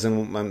criminals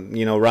and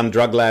run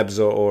drug labs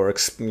or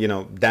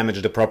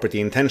damage the property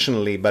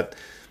intentionally. But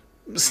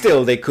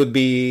still, they could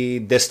be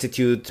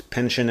destitute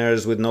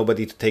pensioners with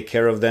nobody to take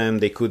care of them.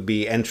 They could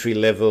be entry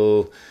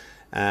level,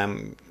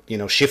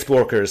 shift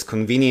workers,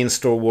 convenience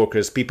store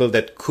workers, people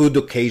that could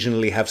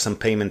occasionally have some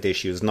payment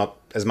issues, not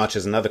as much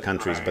as in other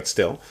countries, but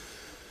still.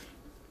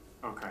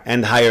 Okay.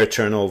 And higher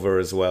turnover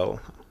as well.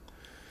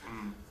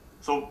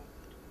 So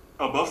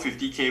above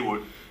 50K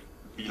would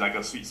be like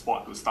a sweet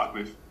spot to start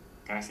with.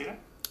 Can I say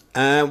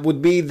that? Would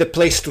be the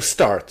place to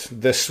start.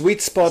 The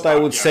sweet spot, I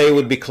would say,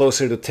 would be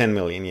closer to 10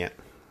 million, yeah.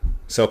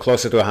 So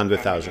closer to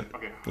 100,000.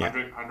 Okay,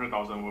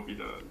 100,000 would be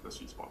the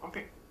sweet spot.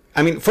 Okay.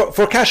 I mean,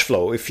 for cash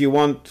flow, if you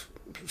want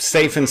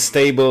safe and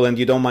stable and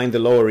you don't mind the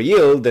lower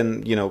yield,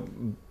 then,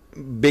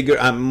 bigger,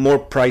 more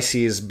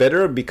pricey is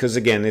better because,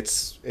 again,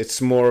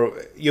 it's more,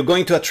 you're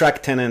going to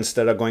attract tenants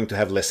that are going to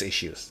have less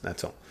issues.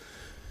 That's all.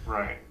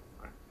 Right.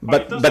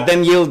 But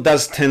then yield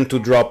does tend to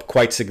drop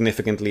quite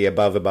significantly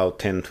above about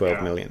 10,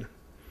 12 million.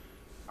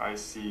 I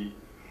see.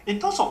 In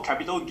terms of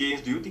capital gains,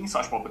 do you think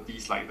such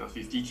properties like the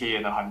 50K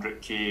and the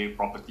 100K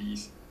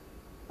properties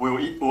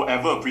will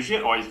ever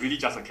appreciate, or is really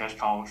just a cash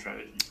cow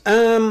strategy?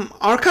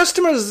 Our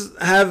customers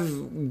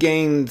have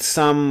gained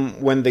some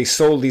when they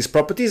sold these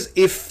properties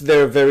if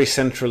they're very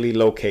centrally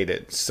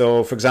located.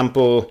 So, for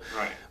example,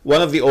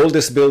 one of the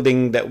oldest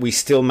building that we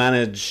still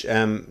manage,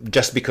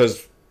 just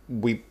because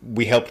we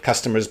helped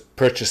customers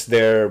purchase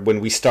there when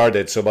we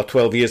started, so about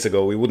 12 years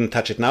ago. We wouldn't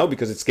touch it now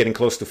because it's getting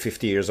close to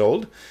 50 years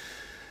old.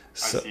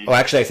 So,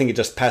 actually, I think it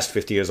just passed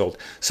 50 years old.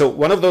 So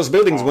one of those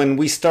buildings, when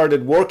we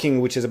started working,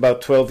 which is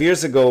about 12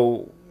 years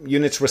ago,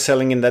 units were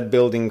selling in that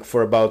building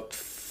for about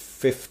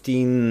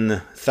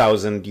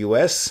 15,000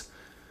 US.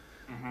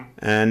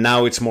 And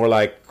now it's more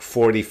like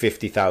 40,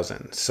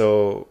 50,000.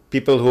 So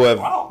people who have,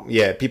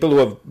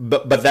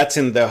 but that's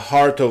in the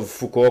heart of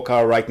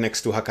Fukuoka, right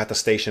next to Hakata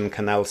Station,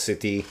 Canal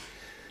City.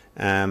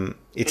 Can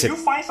you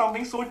find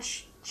something so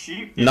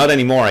cheap? Not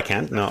anymore, I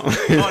can't, no.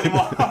 Not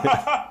anymore.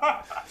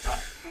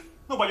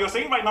 No, but you're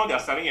saying right now they're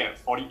selling at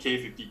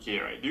 40K,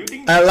 50K, right? Do you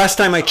think... last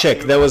time I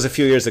checked, that was a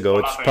few years ago.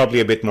 It's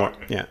probably a bit more,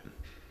 okay.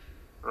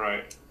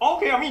 Right.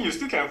 Okay, I mean, you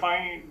still can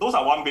find... Those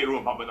are one-bedroom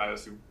apartments, I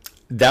assume.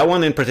 That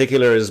one in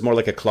particular is more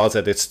like a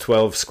closet. It's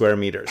 12 square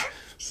meters.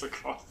 It's a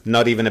closet.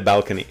 Not even a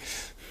balcony.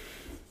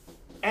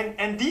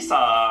 And these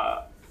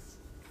are...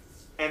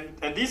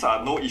 And these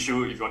are no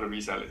issue if you want to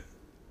resell it.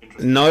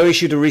 No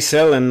issue to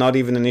resell, and not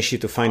even an issue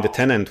to find a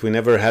tenant. We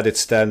never had it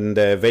stand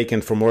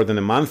vacant for more than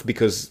a month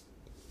because...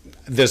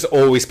 there's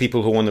always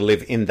people who want to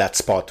live in that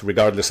spot,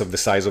 regardless of the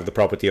size of the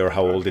property or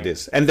how old it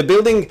is. And the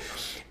building,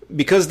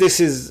 because this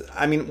is,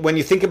 I mean, when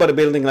you think about a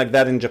building like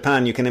that in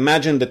Japan, you can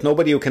imagine that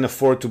nobody who can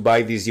afford to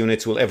buy these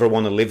units will ever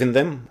want to live in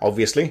them,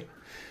 obviously.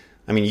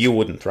 I mean, you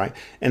wouldn't, right?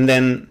 And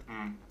then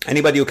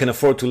anybody who can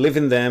afford to live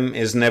in them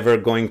is never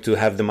going to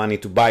have the money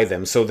to buy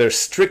them. So they're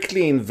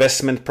strictly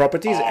investment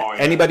properties.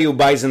 Anybody who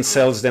buys and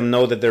sells them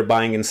know that they're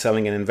buying and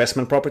selling an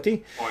investment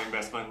property. Or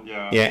investment,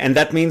 yeah. Yeah, and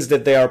that means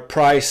that they are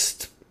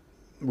priced,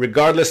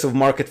 regardless of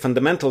market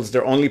fundamentals,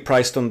 they're only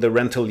priced on the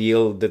rental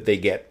yield that they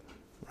get,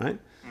 right?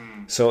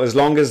 So as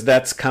long as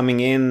that's coming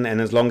in,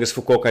 and as long as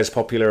Fukuoka is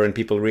popular and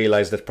people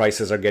realize that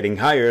prices are getting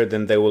higher,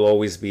 then there will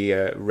always be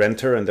a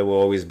renter and there will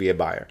always be a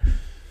buyer.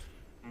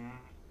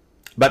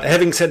 But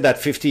having said that,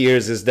 50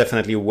 years is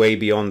definitely way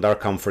beyond our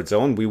comfort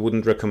zone. We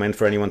wouldn't recommend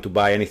for anyone to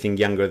buy anything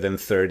younger than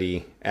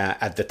 30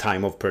 at the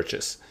time of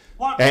purchase.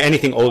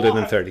 Anything older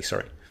than 30,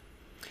 sorry.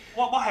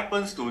 What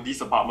happens to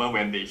this apartment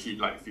when they hit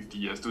like 50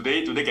 years? Do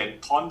they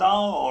get torn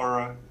down,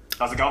 or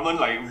does the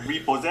government like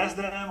repossess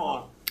them?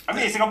 Or I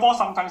mean, in Singapore,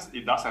 sometimes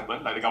it does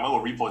happen. Like the government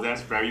will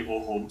repossess very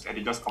old homes and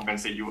they just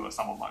compensate you a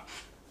sum of money.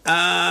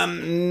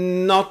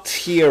 Not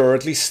here, or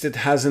at least it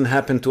hasn't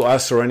happened to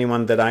us or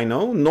anyone that I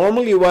know.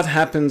 Normally what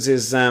happens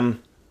is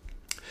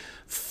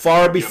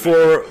far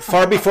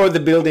before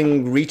the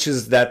building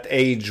reaches that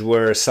age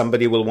where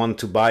somebody will want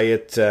to buy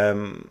it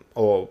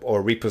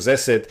or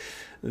repossess it,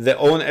 the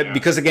owner,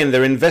 because again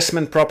they're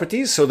investment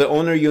properties, so the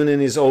owner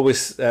union is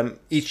always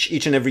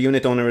each and every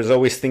unit owner is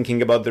always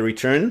thinking about the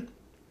return.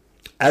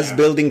 As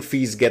building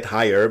fees get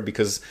higher,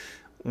 because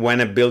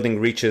when a building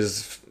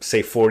reaches,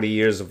 say, 40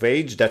 years of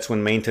age, that's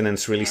when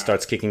maintenance really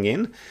starts kicking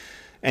in.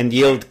 And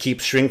yield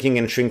keeps shrinking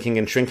and shrinking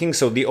and shrinking.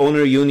 So the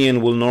owner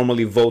union will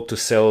normally vote to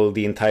sell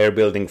the entire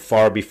building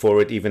far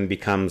before it even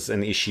becomes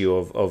an issue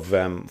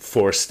of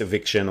forced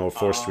eviction or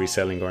forced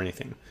reselling or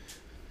anything.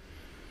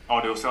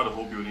 Oh, they'll sell the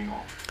whole building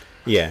off.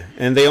 Yeah,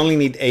 and they only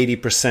need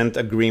 80%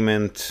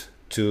 agreement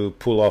to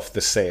pull off the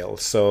sale.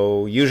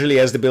 So usually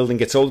as the building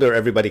gets older,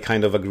 everybody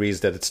kind of agrees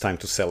that it's time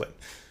to sell it.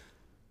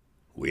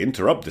 We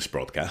interrupt this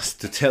broadcast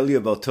to tell you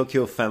about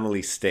Tokyo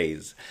Family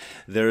Stays.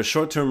 They're a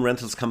short-term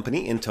rentals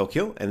company in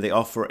Tokyo, and they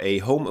offer a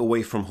home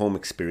away from home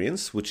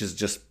experience, which is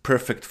just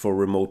perfect for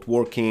remote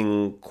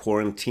working,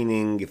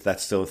 quarantining, if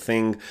that's still a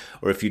thing,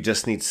 or if you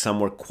just need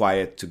somewhere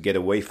quiet to get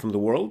away from the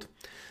world.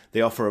 They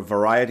offer a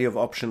variety of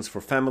options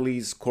for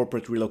families,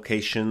 corporate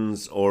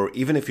relocations, or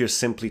even if you're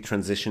simply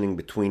transitioning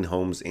between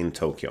homes in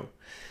Tokyo.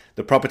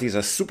 The properties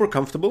are super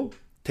comfortable,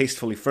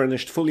 tastefully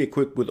furnished, fully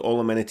equipped with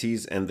all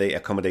amenities, and they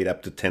accommodate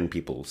up to 10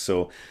 people.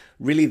 So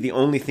really the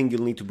only thing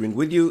you'll need to bring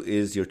with you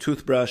is your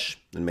toothbrush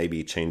and maybe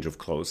a change of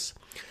clothes.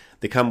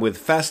 They come with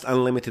fast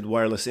unlimited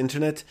wireless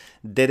internet,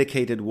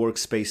 dedicated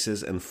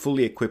workspaces, and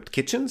fully equipped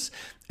kitchens,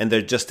 and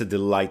they're just a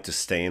delight to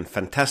stay in.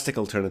 Fantastic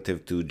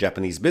alternative to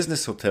Japanese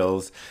business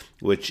hotels,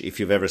 which if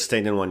you've ever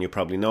stayed in one, you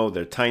probably know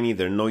they're tiny,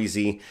 they're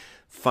noisy,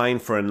 fine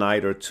for a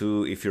night or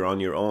two if you're on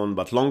your own,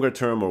 but longer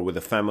term or with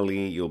a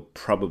family, you'll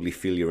probably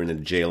feel you're in a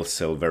jail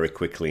cell very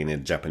quickly in a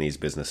Japanese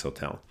business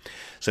hotel.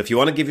 So if you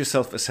want to give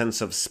yourself a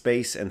sense of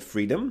space and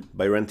freedom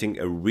by renting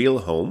a real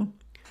home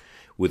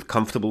with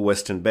comfortable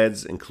Western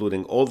beds,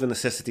 including all the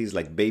necessities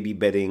like baby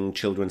bedding,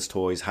 children's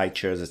toys, high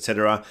chairs,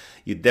 etc.,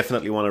 you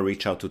definitely want to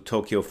reach out to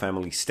Tokyo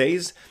Family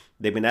Stays.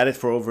 They've been at it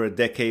for over a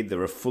decade.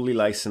 They're a fully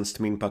licensed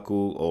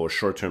Minpaku or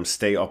short-term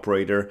stay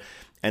operator.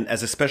 And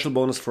as a special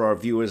bonus for our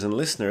viewers and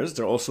listeners,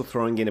 they're also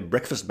throwing in a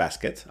breakfast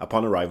basket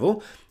upon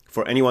arrival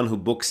for anyone who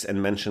books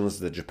and mentions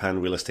the Japan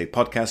Real Estate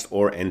Podcast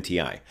or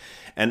NTI.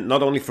 And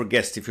not only for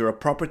guests, if you're a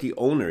property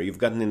owner, you've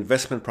got an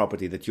investment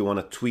property that you want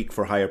to tweak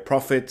for higher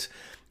profit,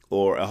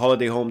 or a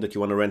holiday home that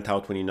you want to rent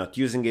out when you're not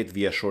using it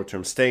via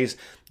short-term stays,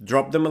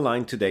 drop them a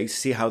line today,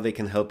 see how they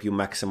can help you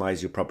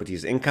maximize your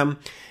property's income.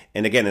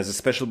 And again, as a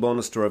special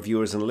bonus to our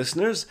viewers and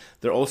listeners,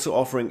 they're also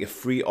offering a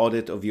free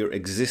audit of your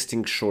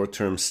existing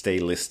short-term stay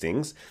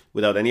listings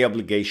without any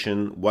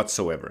obligation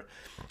whatsoever.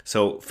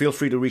 So feel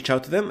free to reach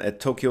out to them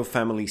at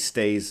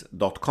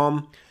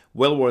tokyofamilystays.com.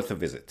 Well worth a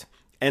visit.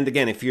 And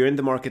again, if you're in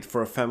the market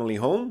for a family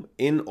home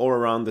in or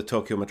around the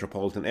Tokyo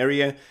metropolitan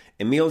area,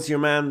 Emil's your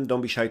man.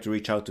 Don't be shy to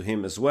reach out to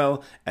him as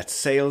well at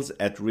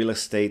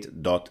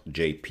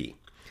sales@realestate.jp.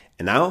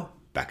 And now,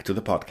 back to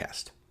the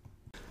podcast.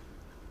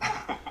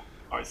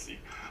 I see.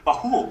 But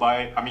who will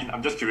buy? I mean,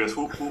 I'm just curious.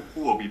 Who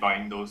will be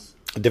buying those?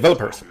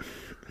 Developers.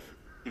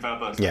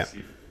 Developers, yeah. I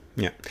see.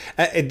 Yeah.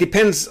 It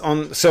depends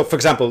on... So, for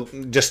example,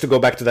 just to go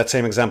back to that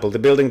same example, the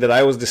building that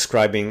I was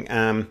describing...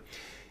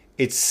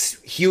 it's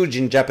huge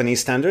in Japanese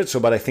standards, so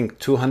about I think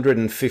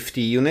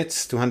 250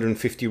 units,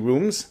 250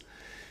 rooms.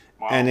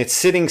 Wow. And it's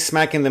sitting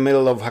smack in the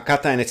middle of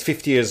Hakata, and it's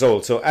 50 years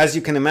old. So as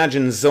you can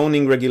imagine,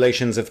 zoning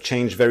regulations have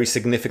changed very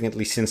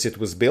significantly since it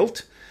was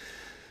built.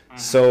 Mm-hmm.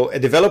 So a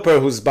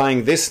developer who's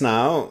buying this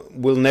now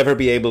will never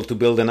be able to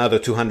build another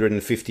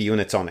 250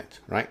 units on it,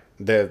 right?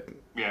 They're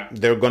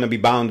going to be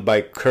bound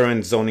by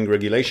current zoning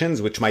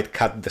regulations, which might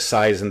cut the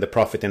size and the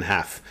profit in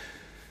half.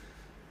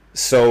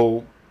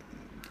 So...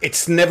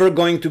 it's never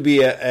going to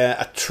be a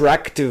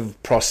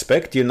attractive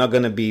prospect. You're not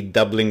going to be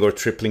doubling or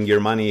tripling your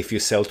money if you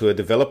sell to a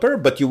developer,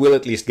 but you will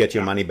at least get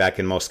your money back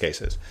in most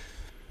cases.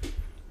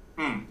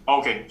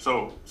 Okay,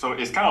 so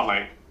it's kind of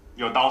like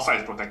your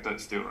downside is protected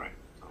still, right?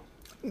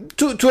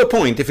 To a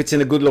point, if it's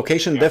in a good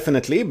location,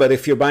 definitely. But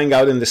if you're buying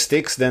out in the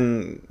sticks,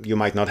 then you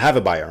might not have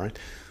a buyer, right?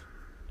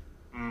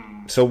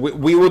 So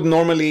we would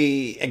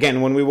normally,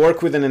 again, when we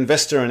work with an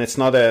investor and it's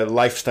not a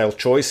lifestyle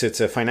choice, it's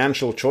a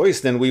financial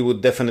choice, then we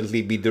would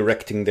definitely be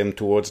directing them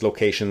towards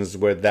locations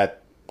where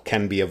that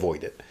can be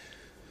avoided.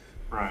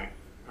 Right.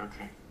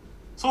 Okay.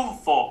 So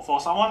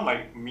for someone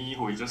like me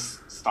who is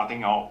just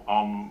starting out,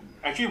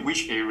 actually,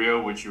 which area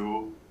would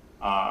you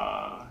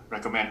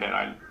recommend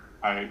that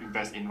I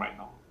invest in right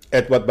now?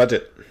 At what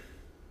budget?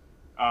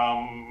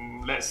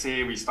 Let's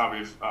say we start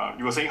with,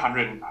 you were saying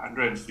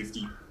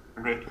 150,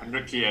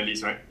 100K at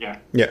least, right? Yeah.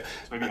 Yeah.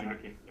 So maybe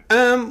 100K.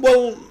 Yeah.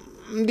 Well,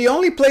 the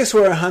only place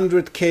where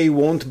 100K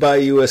won't buy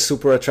you a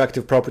super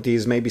attractive property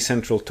is maybe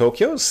central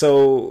Tokyo.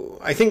 So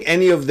I think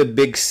any of the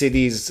big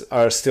cities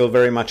are still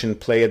very much in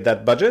play at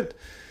that budget.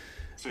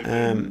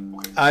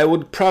 I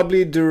would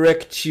probably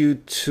direct you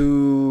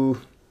to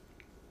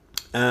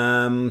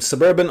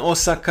suburban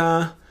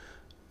Osaka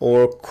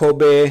or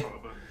Kobe,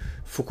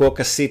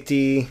 Fukuoka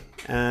City,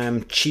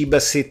 Chiba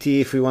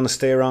City if we want to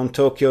stay around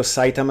Tokyo,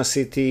 Saitama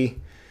City,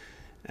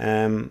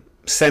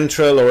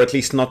 central or at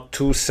least not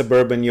too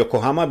suburban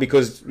Yokohama,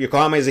 because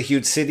Yokohama is a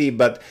huge city,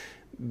 but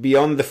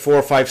beyond the 4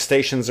 or 5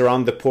 stations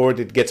around the port,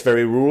 it gets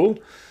very rural.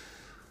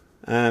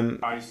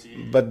 I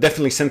see. But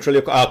definitely central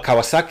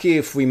Kawasaki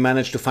if we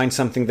manage to find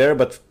something there,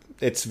 but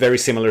it's very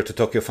similar to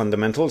Tokyo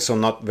fundamentals, so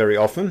not very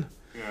often.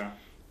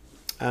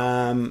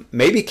 Yeah.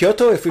 Maybe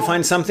Kyoto if we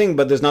find something,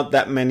 but there's not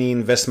that many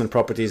investment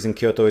properties in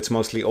Kyoto. It's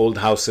mostly old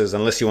houses,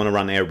 unless you want to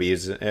run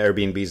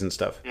Airbnbs and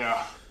stuff.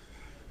 Yeah.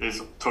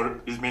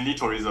 It's mainly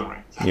tourism,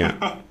 right?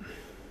 Yeah.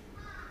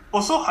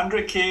 Also,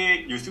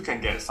 100K, you still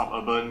can get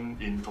suburban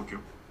in Tokyo.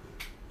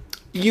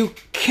 You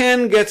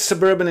can get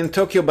suburban in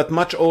Tokyo, but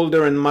much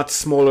older and much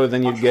smaller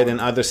than you get in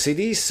other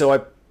cities. So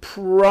I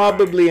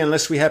probably,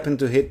 unless we happen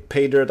to hit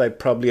pay dirt, I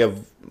probably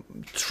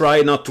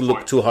try not to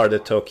look too hard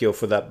at Tokyo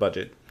for that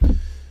budget.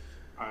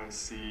 I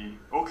see.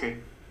 Okay.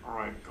 All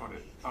right. Got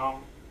it.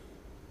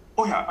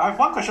 Oh yeah, I have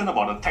one question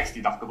about the tax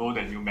deductible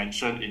that you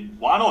mentioned in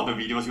one of the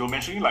videos. You were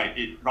mentioning like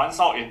it runs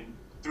out in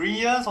 3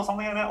 years or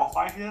something like that, or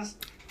 5 years.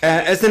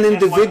 As an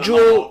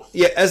individual,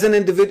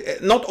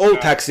 not all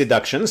tax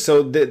deductions.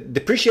 So the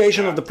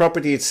depreciation of the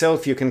property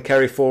itself, you can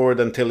carry forward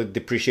until it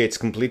depreciates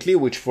completely,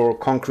 which for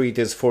concrete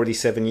is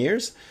 47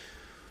 years.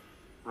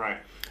 Right.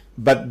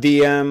 But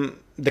the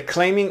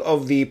claiming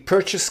of the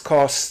purchase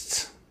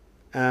costs,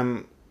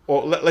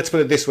 or let's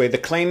put it this way, the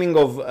claiming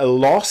of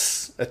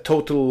a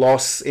total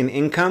loss in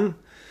income.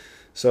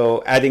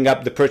 So adding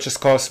up the purchase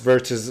cost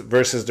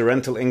versus the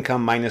rental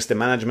income minus the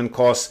management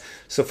costs.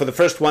 So for the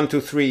first 1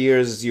 to 3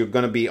 years, you're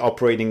going to be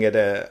operating at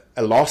a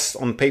loss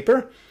on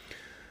paper.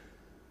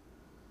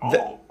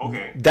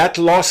 Okay. That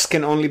loss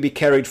can only be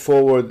carried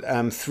forward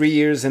 3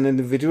 years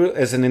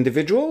as an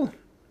individual.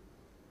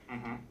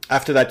 Mm-hmm.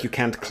 After that, you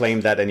can't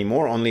claim that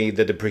anymore, only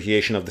the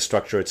depreciation of the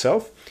structure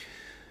itself.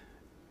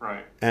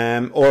 Right.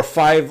 Or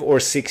 5 or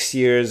 6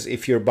 years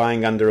if you're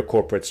buying under a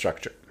corporate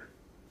structure.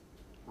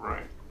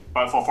 Right.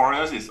 But for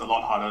foreigners, it's a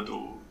lot harder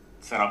to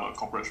set up a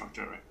corporate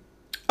structure, right?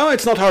 Oh,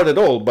 it's not hard at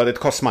all, but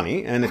it costs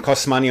money, and it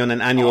costs money on an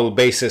annual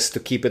basis to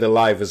keep it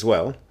alive as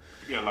well.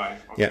 Be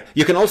alive. Okay. Yeah,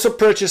 you can also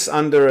purchase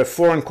under a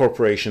foreign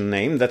corporation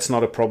name. That's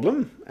not a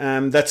problem.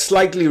 That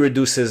slightly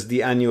reduces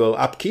the annual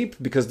upkeep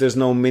because there's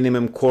no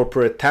minimum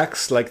corporate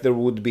tax like there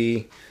would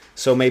be.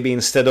 So maybe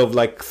instead of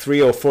like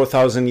 3,000 or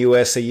 4,000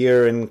 US a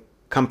year in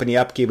company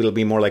upkeep, it'll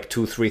be more like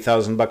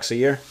 $2,000-3,000 a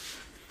year.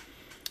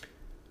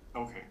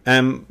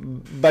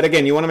 But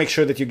again, you want to make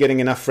sure that you're getting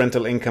enough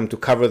rental income to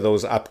cover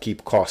those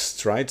upkeep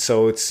costs, right?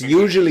 So it's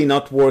usually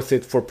not worth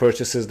it for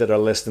purchases that are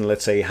less than,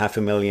 let's say,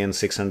 $500,000,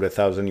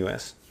 600,000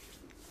 US.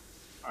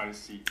 I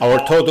see. Or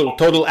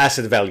total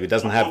asset value. It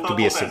doesn't have to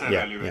be a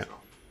value. Well.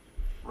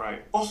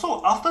 Right.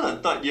 Also, after the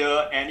third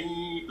year,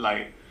 any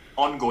like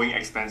ongoing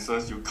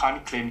expenses, you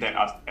can't claim that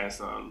as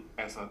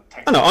a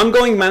tax. No,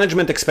 ongoing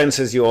management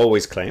expenses you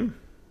always claim.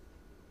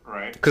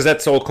 Right. Because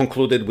that's all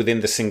concluded within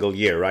the single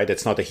year, right?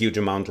 It's not a huge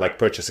amount like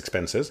purchase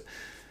expenses.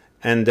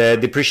 And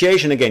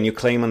depreciation, again, you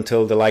claim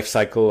until the life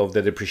cycle of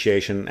the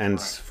depreciation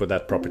ends for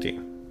that property.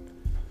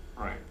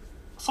 Right.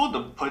 So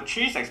the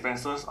purchase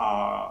expenses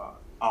are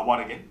what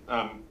again?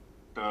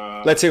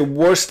 Let's say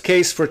worst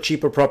case for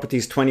cheaper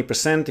properties,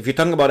 20%. If you're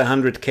talking about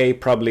 100K,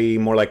 probably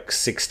more like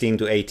 16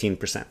 to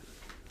 18%.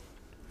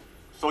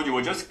 So you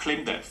will just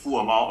claim that full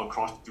amount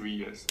across 3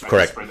 years? Right?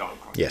 Correct. Spread out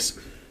across yes.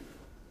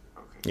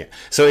 Yeah.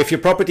 So if your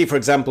property, for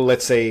example,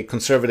 let's say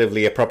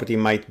conservatively, a property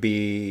might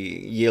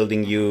be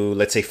yielding you,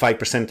 let's say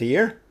 5% a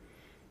year,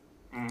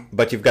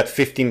 but you've got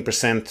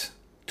 15%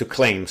 to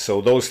claim.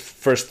 So those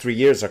first 3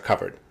 years are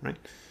covered, right?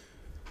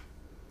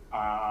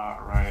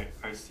 Right.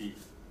 I see.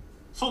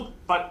 So,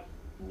 but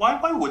why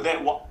would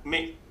that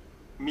make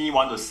me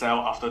want to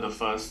sell after the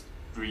first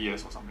 3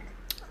 years or something?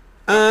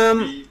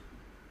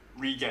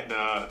 Get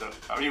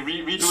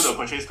redo the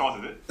purchase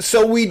cost, is it?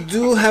 So we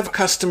do have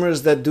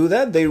customers that do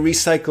that. They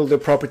recycle their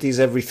properties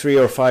every 3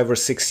 or 5 or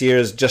 6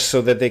 years just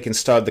so that they can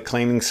start the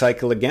claiming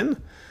cycle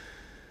again.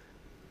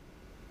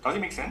 Does it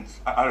make sense?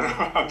 I don't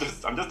know.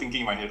 I'm just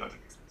thinking in my head.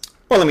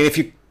 Well, I mean, if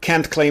you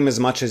can't claim as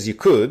much as you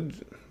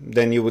could,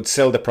 then you would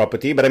sell the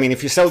property. But I mean,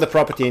 if you sell the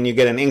property and you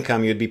get an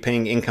income, you'd be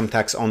paying income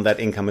tax on that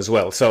income as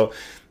well. So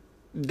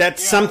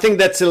that's something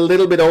that's a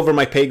little bit over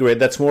my pay grade.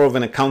 That's more of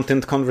an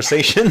accountant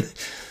conversation.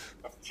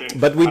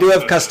 But we do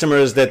have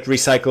customers that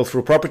recycle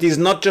through properties,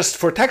 not just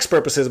for tax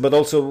purposes, but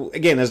also,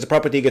 again, as the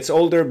property gets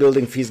older,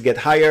 building fees get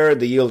higher,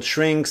 the yield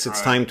shrinks, it's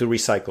time to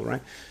recycle,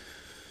 right?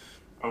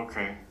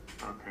 Okay.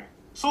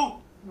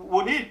 So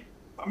would it,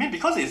 I mean,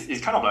 because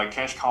it's kind of like a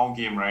cash cow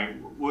game, right?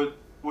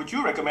 Would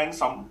you recommend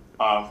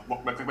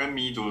recommend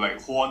me to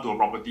like hold on to a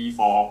property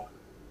for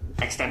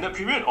extended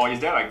period, or is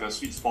there like the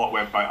sweet spot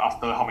whereby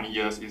after how many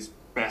years is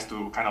best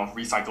to kind of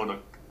recycle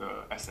the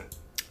asset?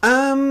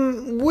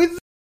 With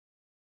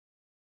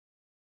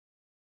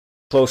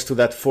close to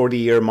that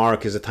 40-year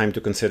mark is a time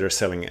to consider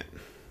selling it.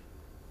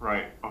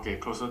 Right. Okay.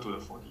 Closer to the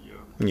 40-year.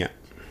 Yeah.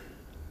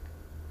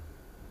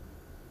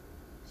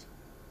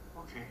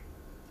 Okay.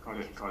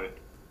 Got it.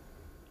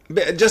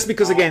 But just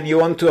because, again, you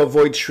want to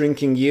avoid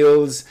shrinking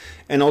yields,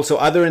 and also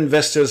other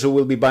investors who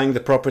will be buying the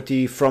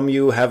property from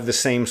you have the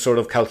same sort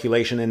of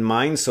calculation in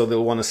mind, so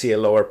they'll want to see a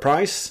lower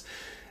price.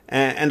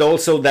 And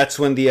also that's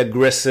when the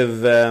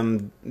aggressive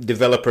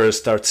developers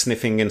start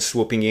sniffing and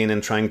swooping in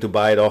and trying to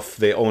buy it off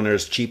the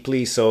owners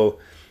cheaply. So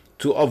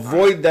to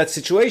avoid that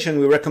situation,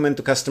 we recommend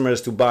to customers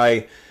to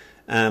buy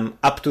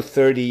up to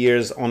 30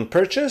 years on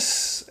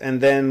purchase, and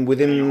then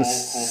within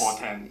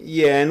 10.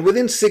 and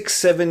within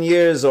 6-7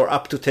 years or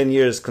up to 10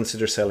 years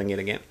consider selling it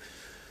again.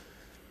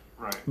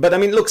 Right. But I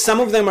mean, look, some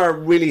of them are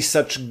really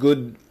such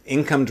good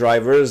income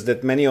drivers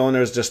that many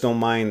owners just don't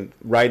mind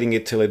riding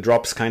it till it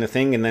drops kind of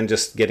thing, and then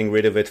just getting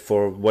rid of it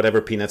for whatever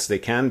peanuts they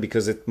can,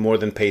 because it more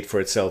than paid for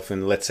itself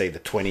in, let's say, the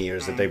 20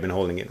 years that they've been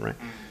holding it, right?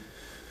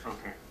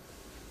 Okay.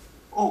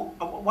 Oh,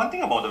 one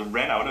thing about the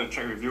rent I wanted to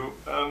check with you.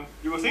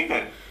 You were saying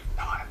that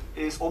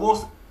it's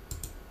almost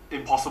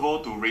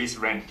impossible to raise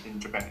rent in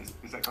Japan.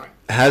 Is that correct?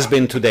 Has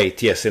been to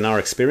date, yes, in our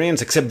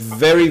experience, except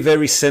very,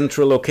 very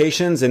central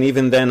locations, and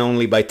even then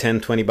only by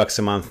 $10-20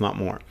 a month, not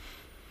more.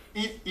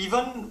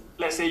 Even,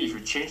 let's say, if you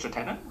change the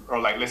tenant, or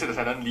like, let's say the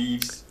tenant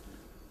leaves.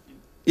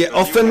 Yeah,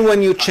 often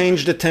when you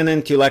change the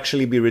tenant, you'll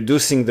actually be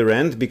reducing the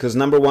rent, because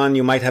number one,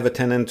 you might have a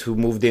tenant who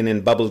moved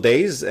in bubble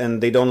days,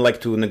 and they don't like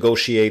to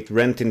negotiate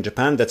rent in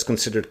Japan. That's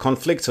considered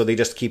conflict, so they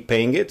just keep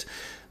paying it.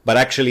 But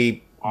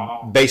actually,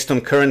 based on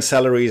current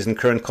salaries and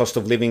current cost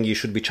of living, you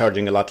should be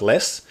charging a lot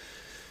less.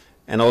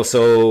 And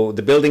also,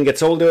 the building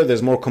gets older,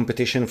 there's more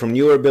competition from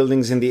newer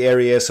buildings in the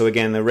area, so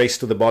again, a race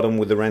to the bottom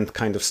with the rent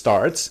kind of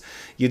starts.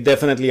 You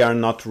definitely are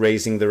not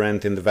raising the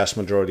rent in the vast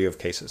majority of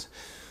cases.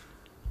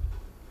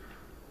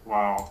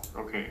 Wow,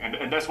 okay.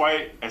 And that's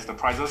why as the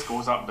prices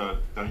goes up, the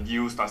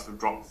yield starts to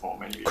drop for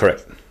many areas.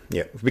 Correct,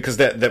 yeah. Because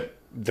the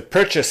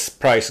purchase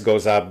price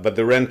goes up, but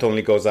the rent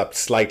only goes up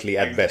slightly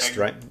at best,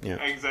 right? Yeah.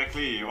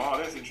 Exactly. Wow,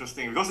 that's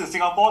interesting. Because in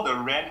Singapore, the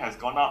rent has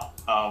gone up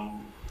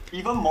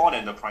even more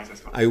than the price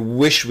has gone up. I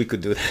wish we could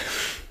do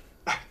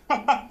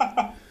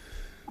that.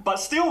 But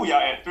still, we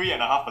are at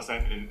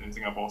 3.5% in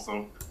Singapore,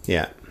 so...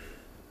 Yeah.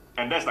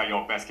 And that's like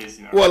your best case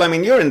scenario. Well, I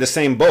mean, you're in the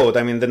same boat.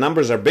 I mean, the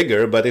numbers are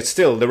bigger, but it's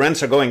still, the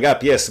rents are going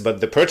up, yes, but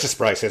the purchase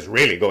price is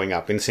really going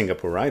up in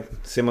Singapore, right?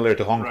 Similar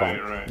to Hong Kong.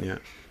 Right. Yeah.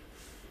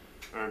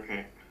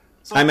 Okay.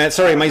 So,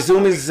 sorry, my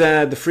Zoom is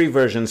the free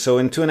version, so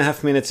in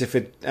 2.5 minutes, if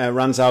it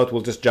runs out,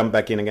 we'll just jump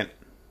back in again.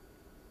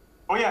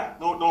 Oh yeah,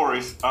 no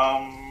worries.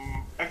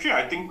 Actually,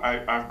 I think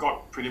I've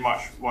got pretty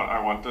much what I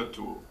wanted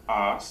to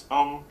ask.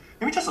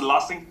 Maybe just the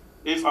last thing.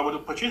 If I were to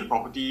purchase a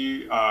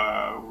property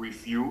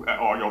with you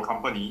or your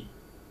company,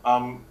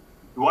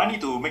 do I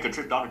need to make a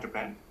trip down to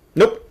Japan?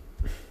 Nope.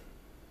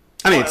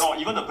 I mean,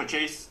 even the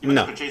purchase.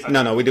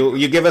 No. We do.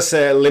 You give us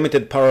a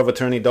limited power of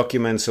attorney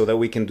document so that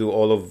we can do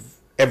all of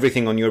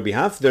everything on your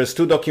behalf. There's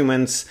 2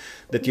 documents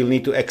that you'll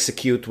need to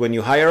execute when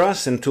you hire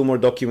us, and 2 more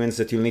documents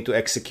that you'll need to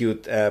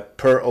execute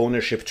per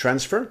ownership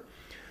transfer.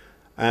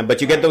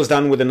 But you get those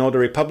done with a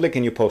notary public,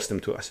 and you post them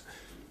to us.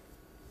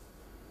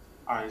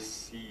 I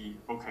see.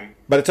 Okay.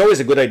 But it's always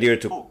a good idea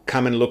to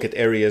come and look at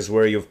areas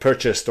where you've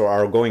purchased or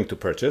are going to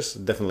purchase.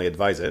 Definitely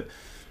advise it.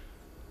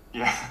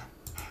 Yeah.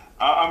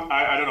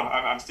 I don't know.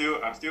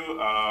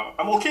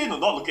 I'm okay to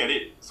not look at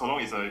it so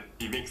long as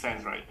it makes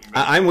sense, right?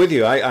 I'm with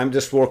you. I'm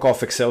just work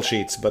off Excel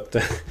sheets, but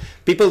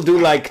people do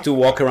like to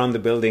walk around the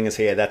building and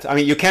say, yeah, I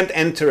mean, you can't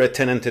enter a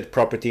tenanted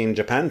property in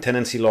Japan.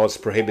 Tenancy laws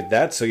prohibit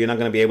that, so you're not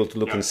going to be able to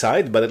look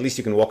inside, but at least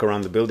you can walk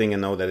around the building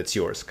and know that it's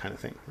yours, kind of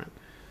thing, right?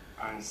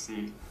 I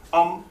see.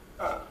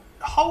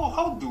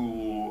 How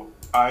do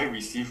I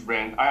receive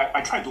rent? I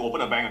tried to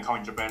open a bank account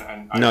in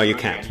Japan, and no, you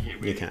can't.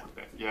 You can't.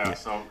 Yeah,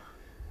 so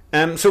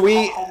So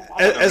we,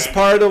 as the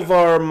part of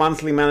our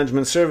monthly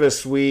management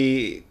service,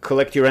 we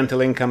collect your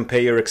rental income,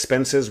 pay your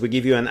expenses. We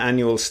give you an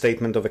annual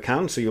statement of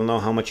account, so you'll know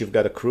how much you've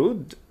got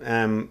accrued.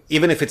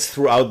 Even if it's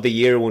throughout the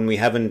year when we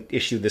haven't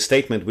issued the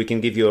statement, we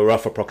can give you a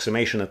rough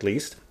approximation at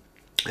least.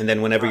 And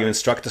then whenever you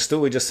instruct us to,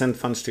 we just send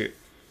funds to you.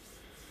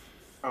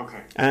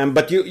 Okay.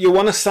 But you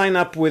want to sign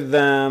up with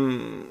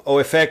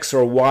OFX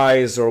or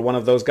Wise or one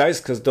of those guys,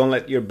 because don't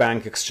let your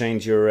bank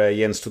exchange your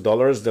yens to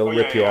dollars. They'll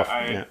rip you off.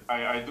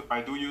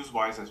 I do use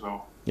Wise as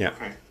well. Yeah.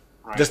 Okay.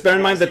 Right. Just bear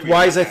in mind that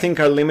Wise, I think,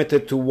 are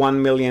limited to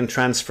 1 million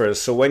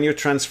transfers. So when you're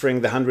transferring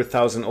the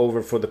 100,000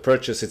 over for the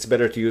purchase, it's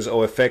better to use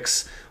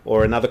OFX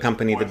or another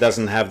company that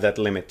doesn't have that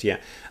limit. Yeah.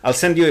 I'll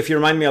send you, if you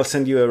remind me, I'll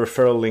send you a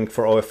referral link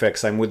for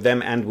OFX. I'm with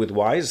them and with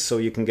Wise, so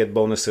you can get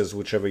bonuses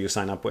whichever you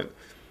sign up with.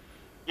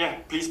 Yeah,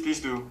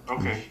 please do.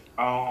 Okay.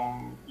 So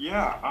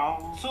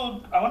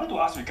I wanted to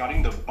ask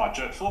regarding the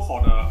budget. So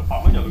for the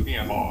apartment, you're looking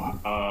at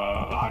about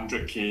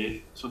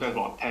 100K. So that's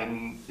about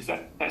 10.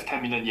 That's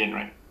 10 million yen,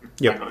 right?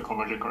 Yep. I got the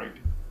conversion correct.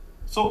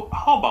 So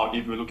how about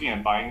if we're looking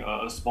at buying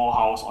a small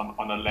house on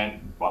the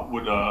land? What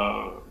would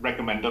a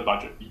recommended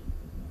budget be?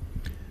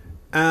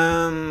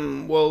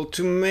 Well,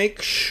 to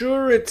make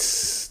sure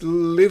it's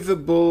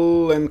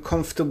livable and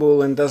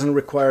comfortable and doesn't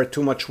require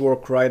too much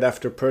work right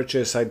after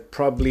purchase, I'd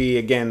probably,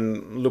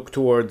 again, look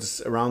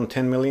towards around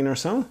 10 million or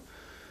so.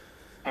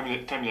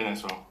 10 million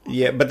as well.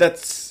 Yeah, but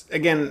that's,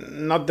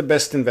 again, not the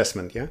best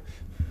investment, yeah?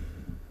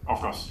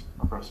 Of course.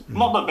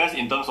 Not the best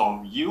in terms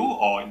of yield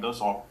or in terms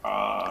of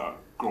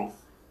growth?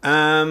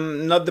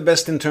 Not the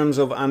best in terms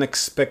of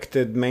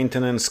unexpected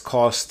maintenance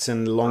costs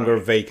and longer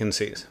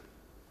vacancies.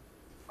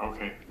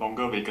 Okay,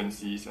 longer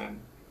vacancies and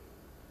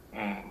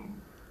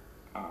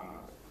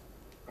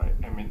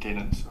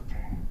maintenance.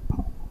 Okay,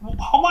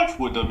 how much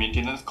would the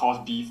maintenance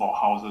cost be for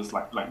houses?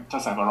 Like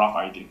just have a rough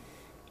idea.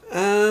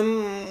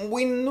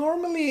 We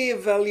normally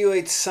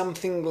evaluate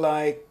something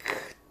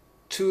like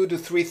 $2,000 to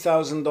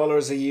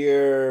 $3,000 a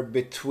year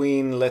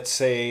between, let's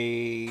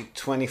say,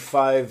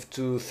 25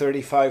 to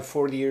 35,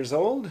 40 years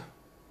old.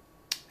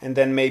 And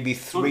then maybe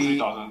three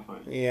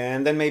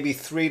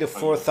to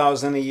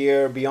 4,000 a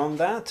year beyond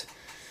that.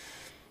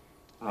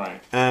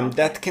 Right.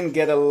 That can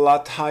get a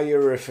lot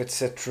higher if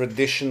it's a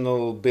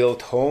traditional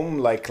built home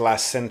like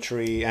last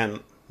century,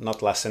 and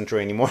not last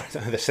century anymore,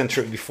 the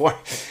century before.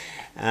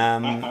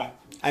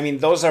 I mean,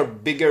 those are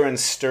bigger and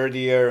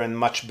sturdier and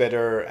much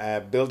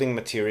better building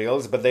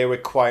materials, but they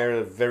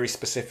require very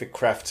specific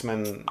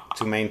craftsmen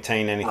to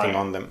maintain anything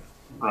on them.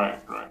 Right.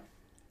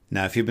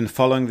 Now, if you've been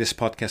following this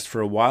podcast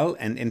for a while,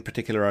 and in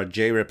particular our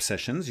JREP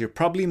sessions, you're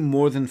probably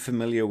more than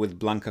familiar with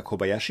Blanca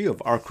Kobayashi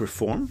of Arc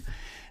Reform.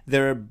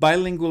 They're a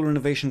bilingual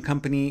renovation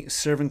company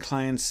serving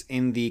clients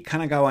in the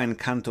Kanagawa and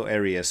Kanto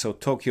area, so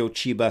Tokyo,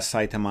 Chiba,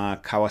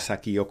 Saitama,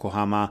 Kawasaki,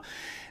 Yokohama.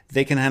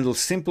 They can handle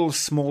simple,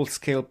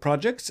 small-scale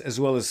projects as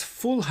well as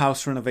full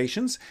house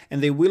renovations,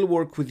 and they will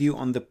work with you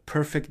on the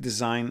perfect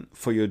design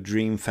for your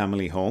dream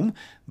family home.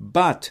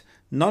 But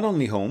not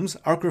only homes,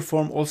 Arc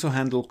Reform also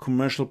handle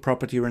commercial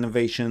property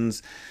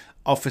renovations,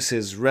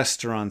 offices,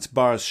 restaurants,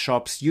 bars,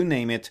 shops, you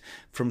name it,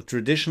 from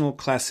traditional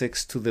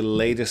classics to the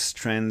latest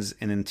trends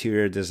in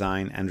interior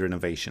design and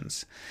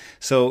renovations.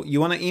 So you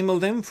want to email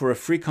them for a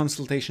free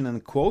consultation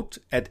and quote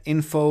at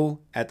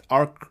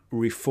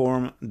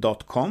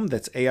info@arcreform.com.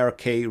 That's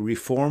ARK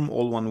reform,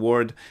 all one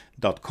word,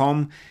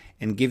 .com,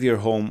 and give your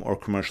home or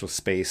commercial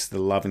space the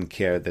love and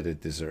care that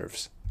it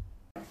deserves.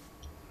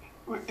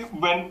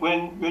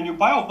 When you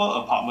buy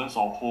over apartments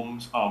or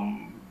homes,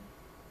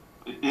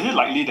 is it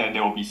likely that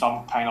there will be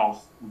some kind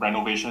of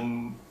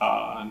renovation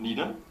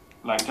needed,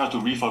 like just to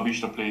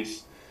refurbish the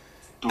place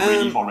to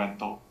ready for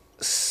rental?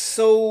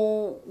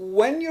 So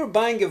when you're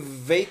buying a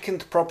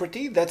vacant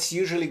property, that's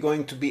usually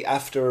going to be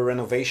after a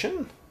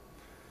renovation.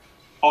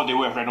 Oh, they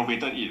would have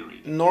renovated it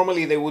already.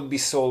 Normally, they would be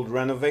sold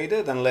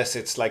renovated, unless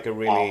it's like a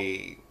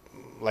really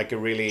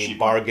cheap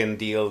bargain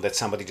deal that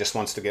somebody just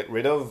wants to get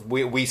rid of.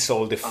 We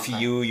sold a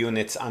few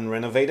units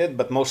unrenovated,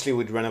 but mostly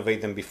we'd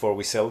renovate them before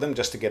we sell them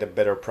just to get a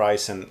better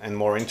price and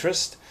more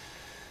interest.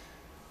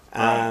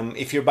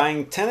 If you're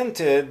buying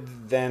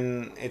tenanted,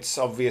 then it's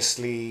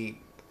obviously,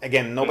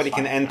 again, nobody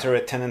can enter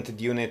a tenanted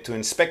unit to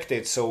inspect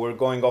it, so we're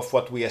going off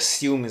what we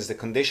assume is the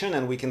condition,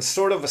 and we can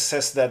sort of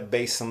assess that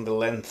based on the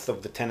length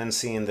of the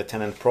tenancy and the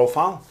tenant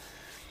profile.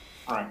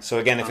 Right. So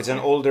again, if it's an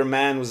older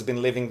man who's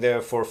been living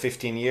there for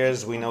 15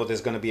 years, we know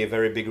there's going to be a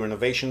very big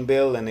renovation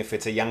bill. And if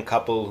it's a young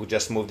couple who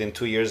just moved in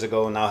 2 years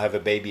ago, now have a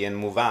baby and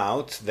move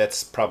out,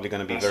 that's probably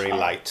going to be very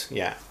light.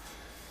 Yeah.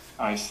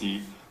 I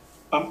see.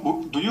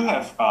 Do you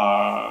have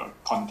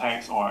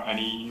contacts or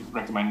any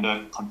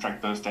recommended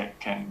contractors that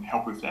can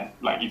help with that?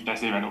 Like if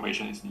let's say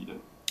renovation is needed?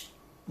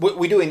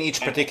 We do in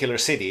each particular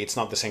city. It's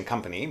not the same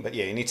company, but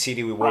yeah, in each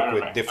city we work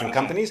with different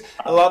companies.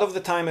 A lot of the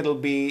time it'll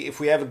be, if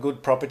we have a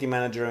good property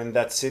manager in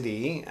that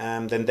city,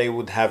 then they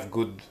would have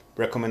good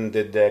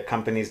recommended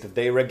companies that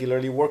they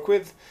regularly work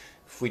with.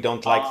 If we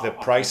don't like the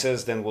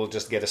prices, then we'll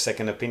just get a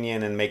second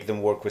opinion and make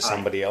them work with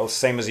somebody else,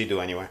 same as you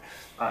do anywhere.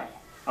 Right.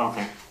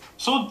 Okay.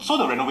 So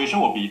the renovation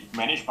will be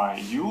managed by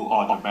you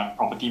or the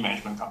property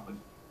management company?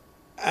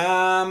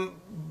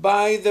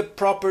 By the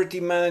property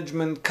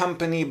management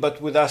company,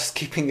 but with us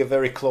keeping a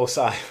very close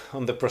eye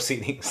on the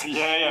proceedings.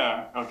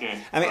 Yeah, okay.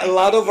 I mean, a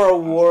lot of our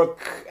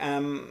work,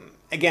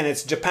 again,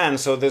 it's Japan,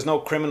 so there's no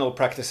criminal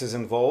practices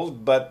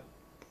involved, but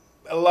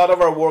a lot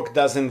of our work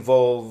does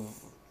involve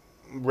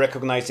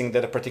recognizing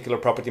that a particular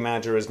property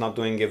manager is not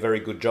doing a very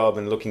good job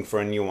and looking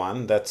for a new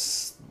one.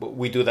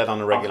 We do that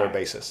on a regular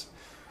basis.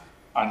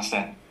 I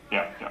understand.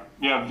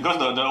 Yeah. Because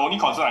the only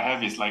concern I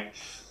have is like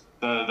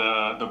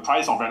the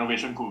price of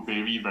renovation could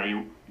vary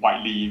very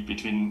widely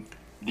between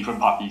different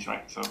parties,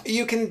 right? So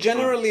you can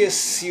generally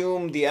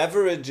assume the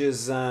average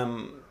is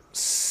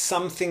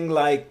something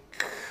like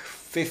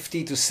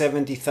 50 to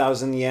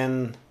 70,000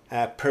 yen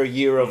per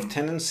year of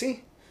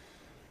tenancy.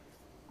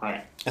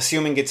 Right.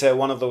 Assuming it's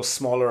one of those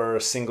smaller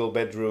single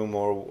bedroom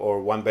or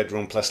one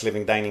bedroom plus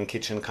living, dining,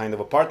 kitchen kind of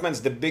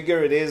apartments. The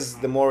bigger it is,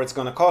 the more it's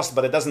going to cost,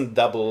 but it doesn't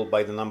double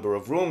by the number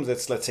of rooms.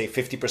 It's, let's say,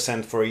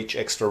 50% for each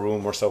extra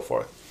room or so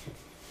forth.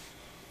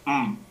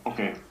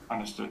 Okay,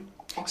 understood.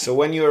 Okay. So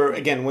when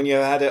you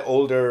had an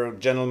older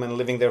gentleman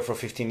living there for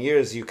 15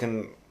 years, you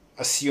can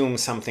assume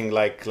something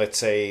like, let's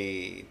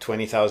say,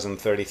 20,000,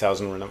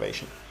 30,000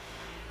 renovation.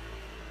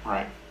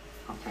 Right.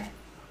 Okay.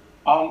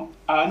 I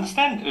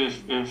understand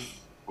if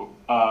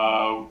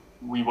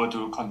we were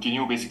to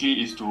continue,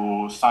 basically is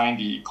to sign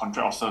the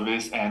contract of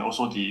service and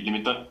also the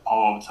limited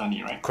power of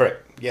attorney, right?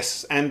 Correct.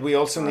 Yes. And we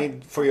also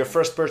need, for your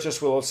first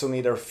purchase, we'll also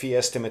need our fee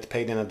estimate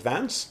paid in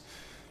advance.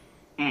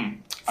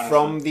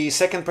 From the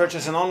second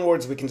purchase and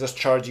onwards, we can just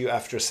charge you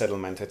after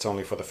settlement. It's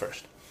only for the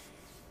first.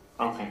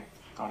 Okay,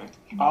 got it.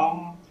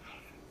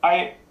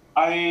 I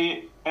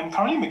am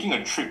currently making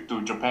a trip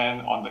to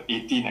Japan on the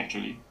 18th,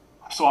 actually.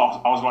 So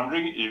I was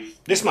wondering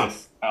if... This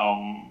month?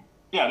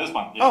 Yeah, this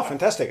month. Yeah. Oh,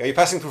 fantastic. Are you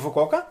passing through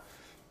Fukuoka?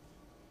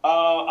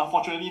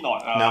 Unfortunately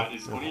not. No.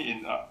 It's only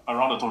in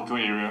around the Tokyo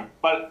area.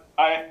 But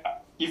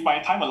if my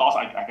time allows,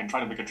 I can try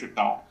to make a trip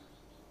down.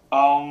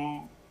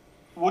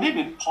 Would it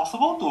be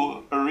possible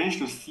to arrange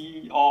to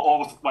see,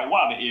 or like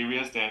what are the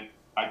areas that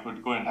I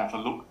could go and have a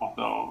look of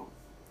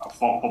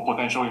for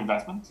potential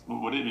investments?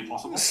 Would it be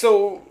possible?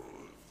 So,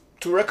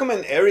 to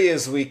recommend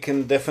areas, we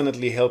can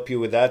definitely help you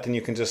with that, and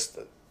you can just,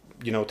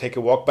 take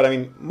a walk. But I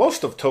mean,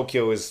 most of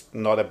Tokyo is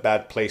not a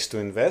bad place to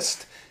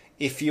invest.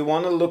 If you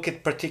want to look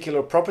at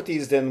particular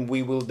properties, then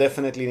we will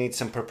definitely need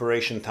some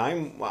preparation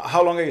time.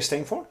 How long are you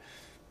staying for?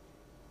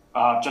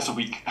 Just a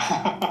week.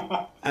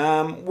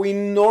 We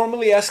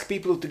normally ask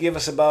people to give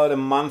us about a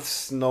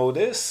month's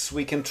notice.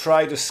 We can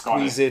try to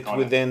squeeze it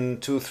within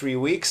 2-3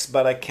 weeks,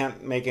 but I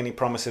can't make any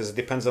promises. It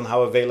depends on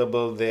how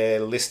available the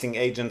listing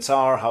agents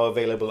are, how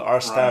available our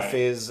staff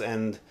is,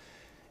 and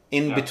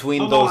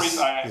between those...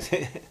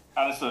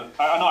 Understood.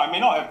 I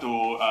may not have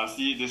to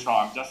see this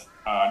round.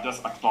 I'm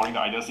just exploring the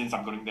idea since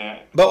I'm going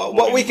there. But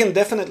what we can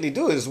definitely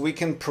do is we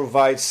can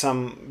provide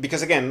some...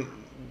 Because again...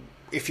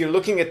 If you're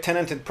looking at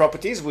tenanted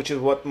properties, which is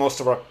what most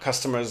of our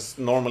customers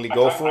normally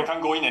go for... I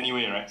can't go in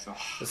anyway, right?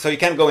 So you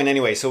can't go in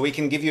anyway. So we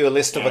can give you a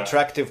list of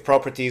attractive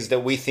properties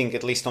that we think,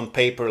 at least on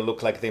paper,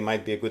 look like they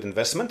might be a good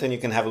investment, and you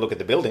can have a look at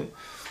the building.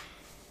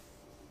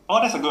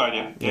 Oh, that's a good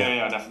idea.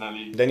 Yeah,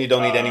 definitely. Then you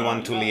don't need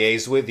anyone to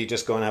liaise with. You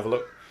just go and have a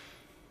look.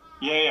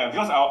 Yeah,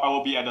 because I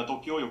will be at the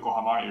Tokyo,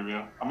 Yokohama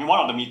area. I mean, one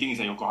of the meetings is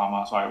at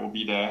Yokohama, so I will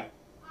be there.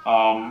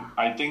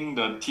 I think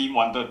the team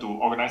wanted to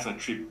organize a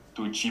trip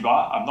to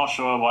Chiba. I'm not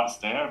sure what's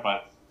there,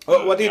 but...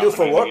 what do you do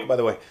for work, by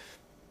the way?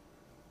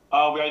 We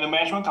are in a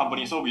management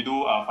company, so we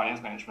do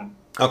finance management.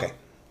 Okay.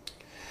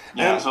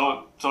 Yeah,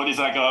 so it's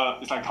like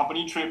a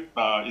company trip.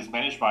 Is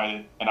managed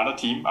by another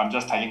team. I'm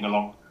just tagging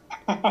along.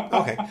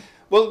 Okay.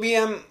 Well,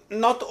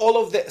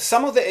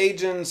 some of the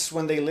agents,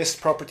 when they list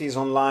properties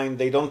online,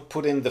 they don't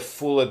put in the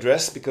full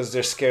address because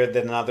they're scared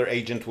that another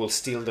agent will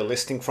steal the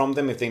listing from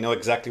them if they know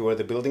exactly where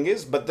the building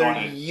is. But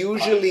they're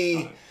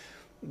usually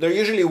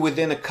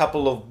within a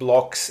couple of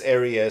blocks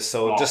area.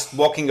 So just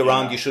walking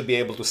around, you should be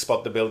able to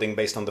spot the building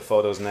based on the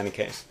photos in any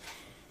case.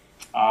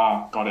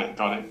 Got it.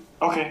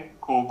 Okay,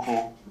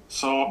 cool.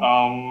 So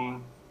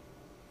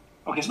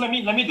so let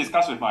me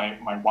discuss with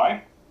my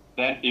wife.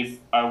 Then if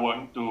I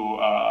want to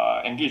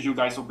engage you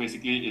guys, so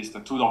basically it's the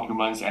 2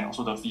 documents and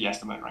also the fee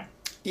estimate, right?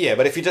 Yeah,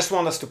 but if you just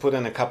want us to put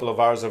in a couple of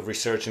hours of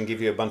research and give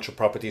you a bunch of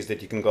properties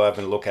that you can go have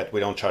and look at, we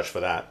don't charge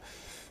for that.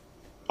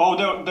 Oh,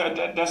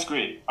 that's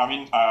great. I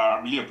mean, I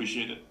really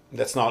appreciate it.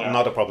 That's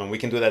not a problem. We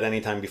can do that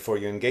anytime before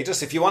you engage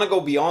us. If you want to go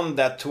beyond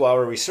that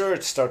 2-hour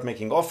research, start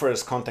making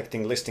offers,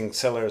 contacting listing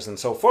sellers and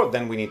so forth,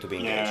 then we need to be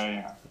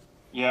engaged.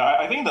 Yeah,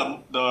 I think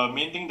the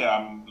main thing that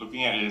I'm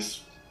looking at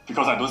is...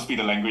 Because I don't speak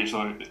the language,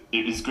 so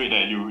it's great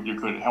that you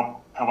could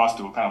help us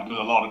to kind of do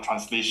a lot of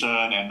translation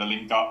and the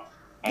link up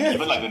and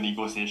even like the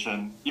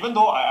negotiation. Even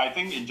though I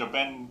think in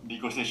Japan,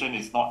 negotiation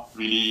is not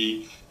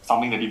really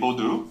something that people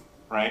do,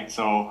 right?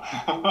 So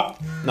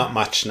not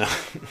much, no.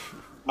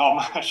 Not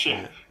much,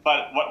 yeah.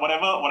 But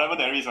whatever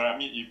there is, right? I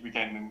mean, if we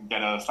can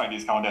get a slight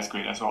discount, that's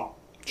great as well.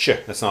 Sure,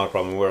 that's not a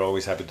problem. We're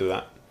always happy to do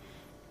that.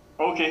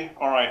 Okay,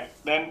 all right.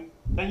 Then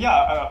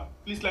yeah.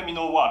 please let me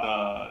know what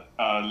are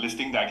the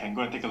listing that I can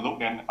go and take a look.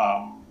 Then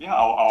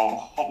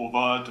I'll hop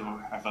over to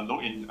have a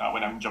look in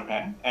when I'm in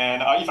Japan.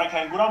 And if I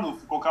can go down to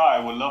Fukuoka, I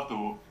would love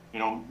to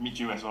meet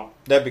you as well.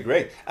 That'd be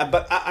great.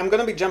 But I'm going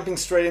to be jumping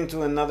straight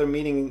into another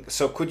meeting.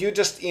 So could you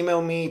just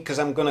email me, because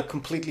I'm going to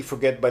completely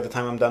forget by the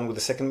time I'm done with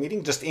the second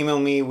meeting. Just email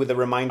me with a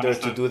reminder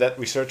Understood. to do that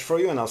research for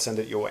you, and I'll send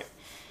it your way.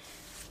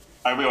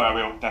 I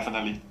will,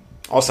 definitely.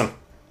 Awesome.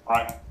 All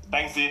right.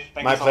 Thanks, Steve.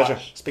 Thank My you so pleasure.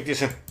 much. Speak to you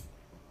soon.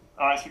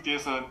 All right, speak to you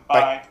soon.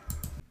 Bye. Bye.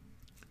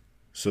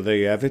 So there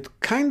you have it.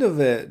 Kind of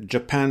a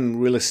Japan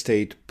real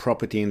estate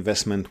property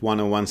investment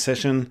 101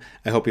 session.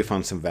 I hope you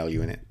found some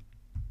value in it.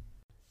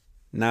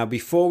 Now,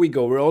 before we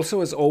go, we're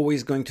also, as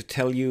always, going to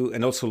tell you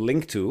and also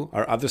link to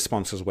our other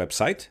sponsor's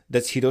website.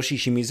 That's Hiroshi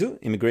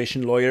Shimizu,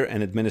 immigration lawyer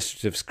and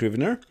administrative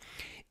scrivener.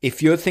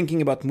 If you're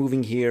thinking about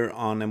moving here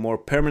on a more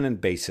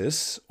permanent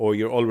basis, or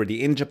you're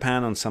already in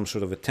Japan on some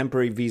sort of a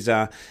temporary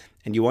visa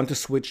and you want to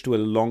switch to a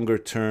longer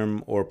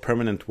term or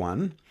permanent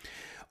one,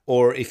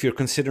 or if you're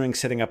considering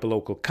setting up a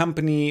local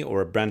company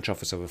or a branch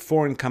office of a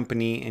foreign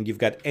company and you've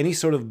got any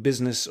sort of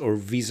business or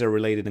visa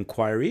related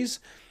inquiries,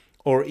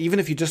 or even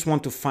if you just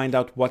want to find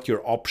out what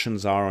your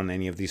options are on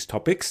any of these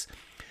topics,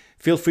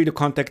 feel free to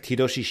contact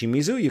Hiroshi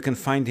Shimizu. You can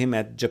find him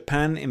at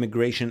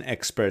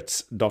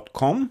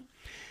japanimmigrationexperts.com,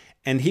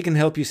 and he can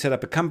help you set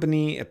up a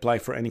company, apply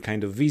for any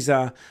kind of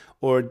visa,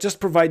 or just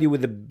provide you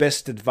with the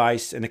best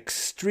advice and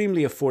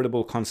extremely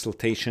affordable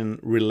consultation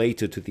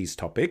related to these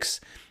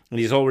topics. And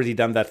he's already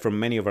done that for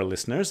many of our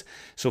listeners.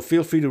 So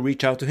feel free to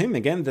reach out to him.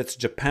 Again, that's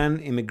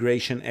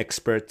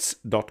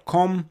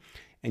japanimmigrationexperts.com,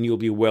 and you'll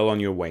be well on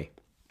your way.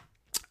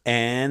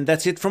 And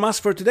that's it from us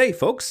for today,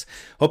 folks.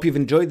 Hope you've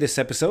enjoyed this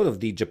episode of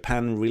the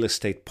Japan Real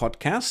Estate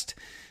Podcast.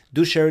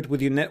 Do share it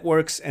with your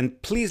networks,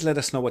 and please let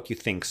us know what you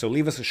think. So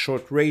leave us a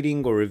short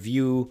rating or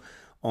review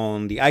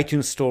on the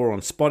iTunes Store,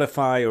 on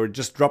Spotify, or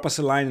just drop us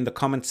a line in the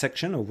comment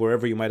section of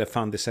wherever you might have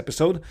found this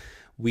episode.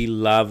 We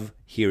love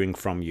hearing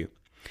from you.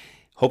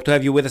 Hope to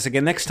have you with us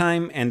again next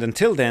time, and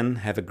until then,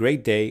 have a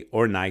great day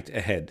or night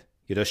ahead.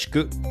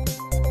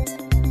 Yoroshiku.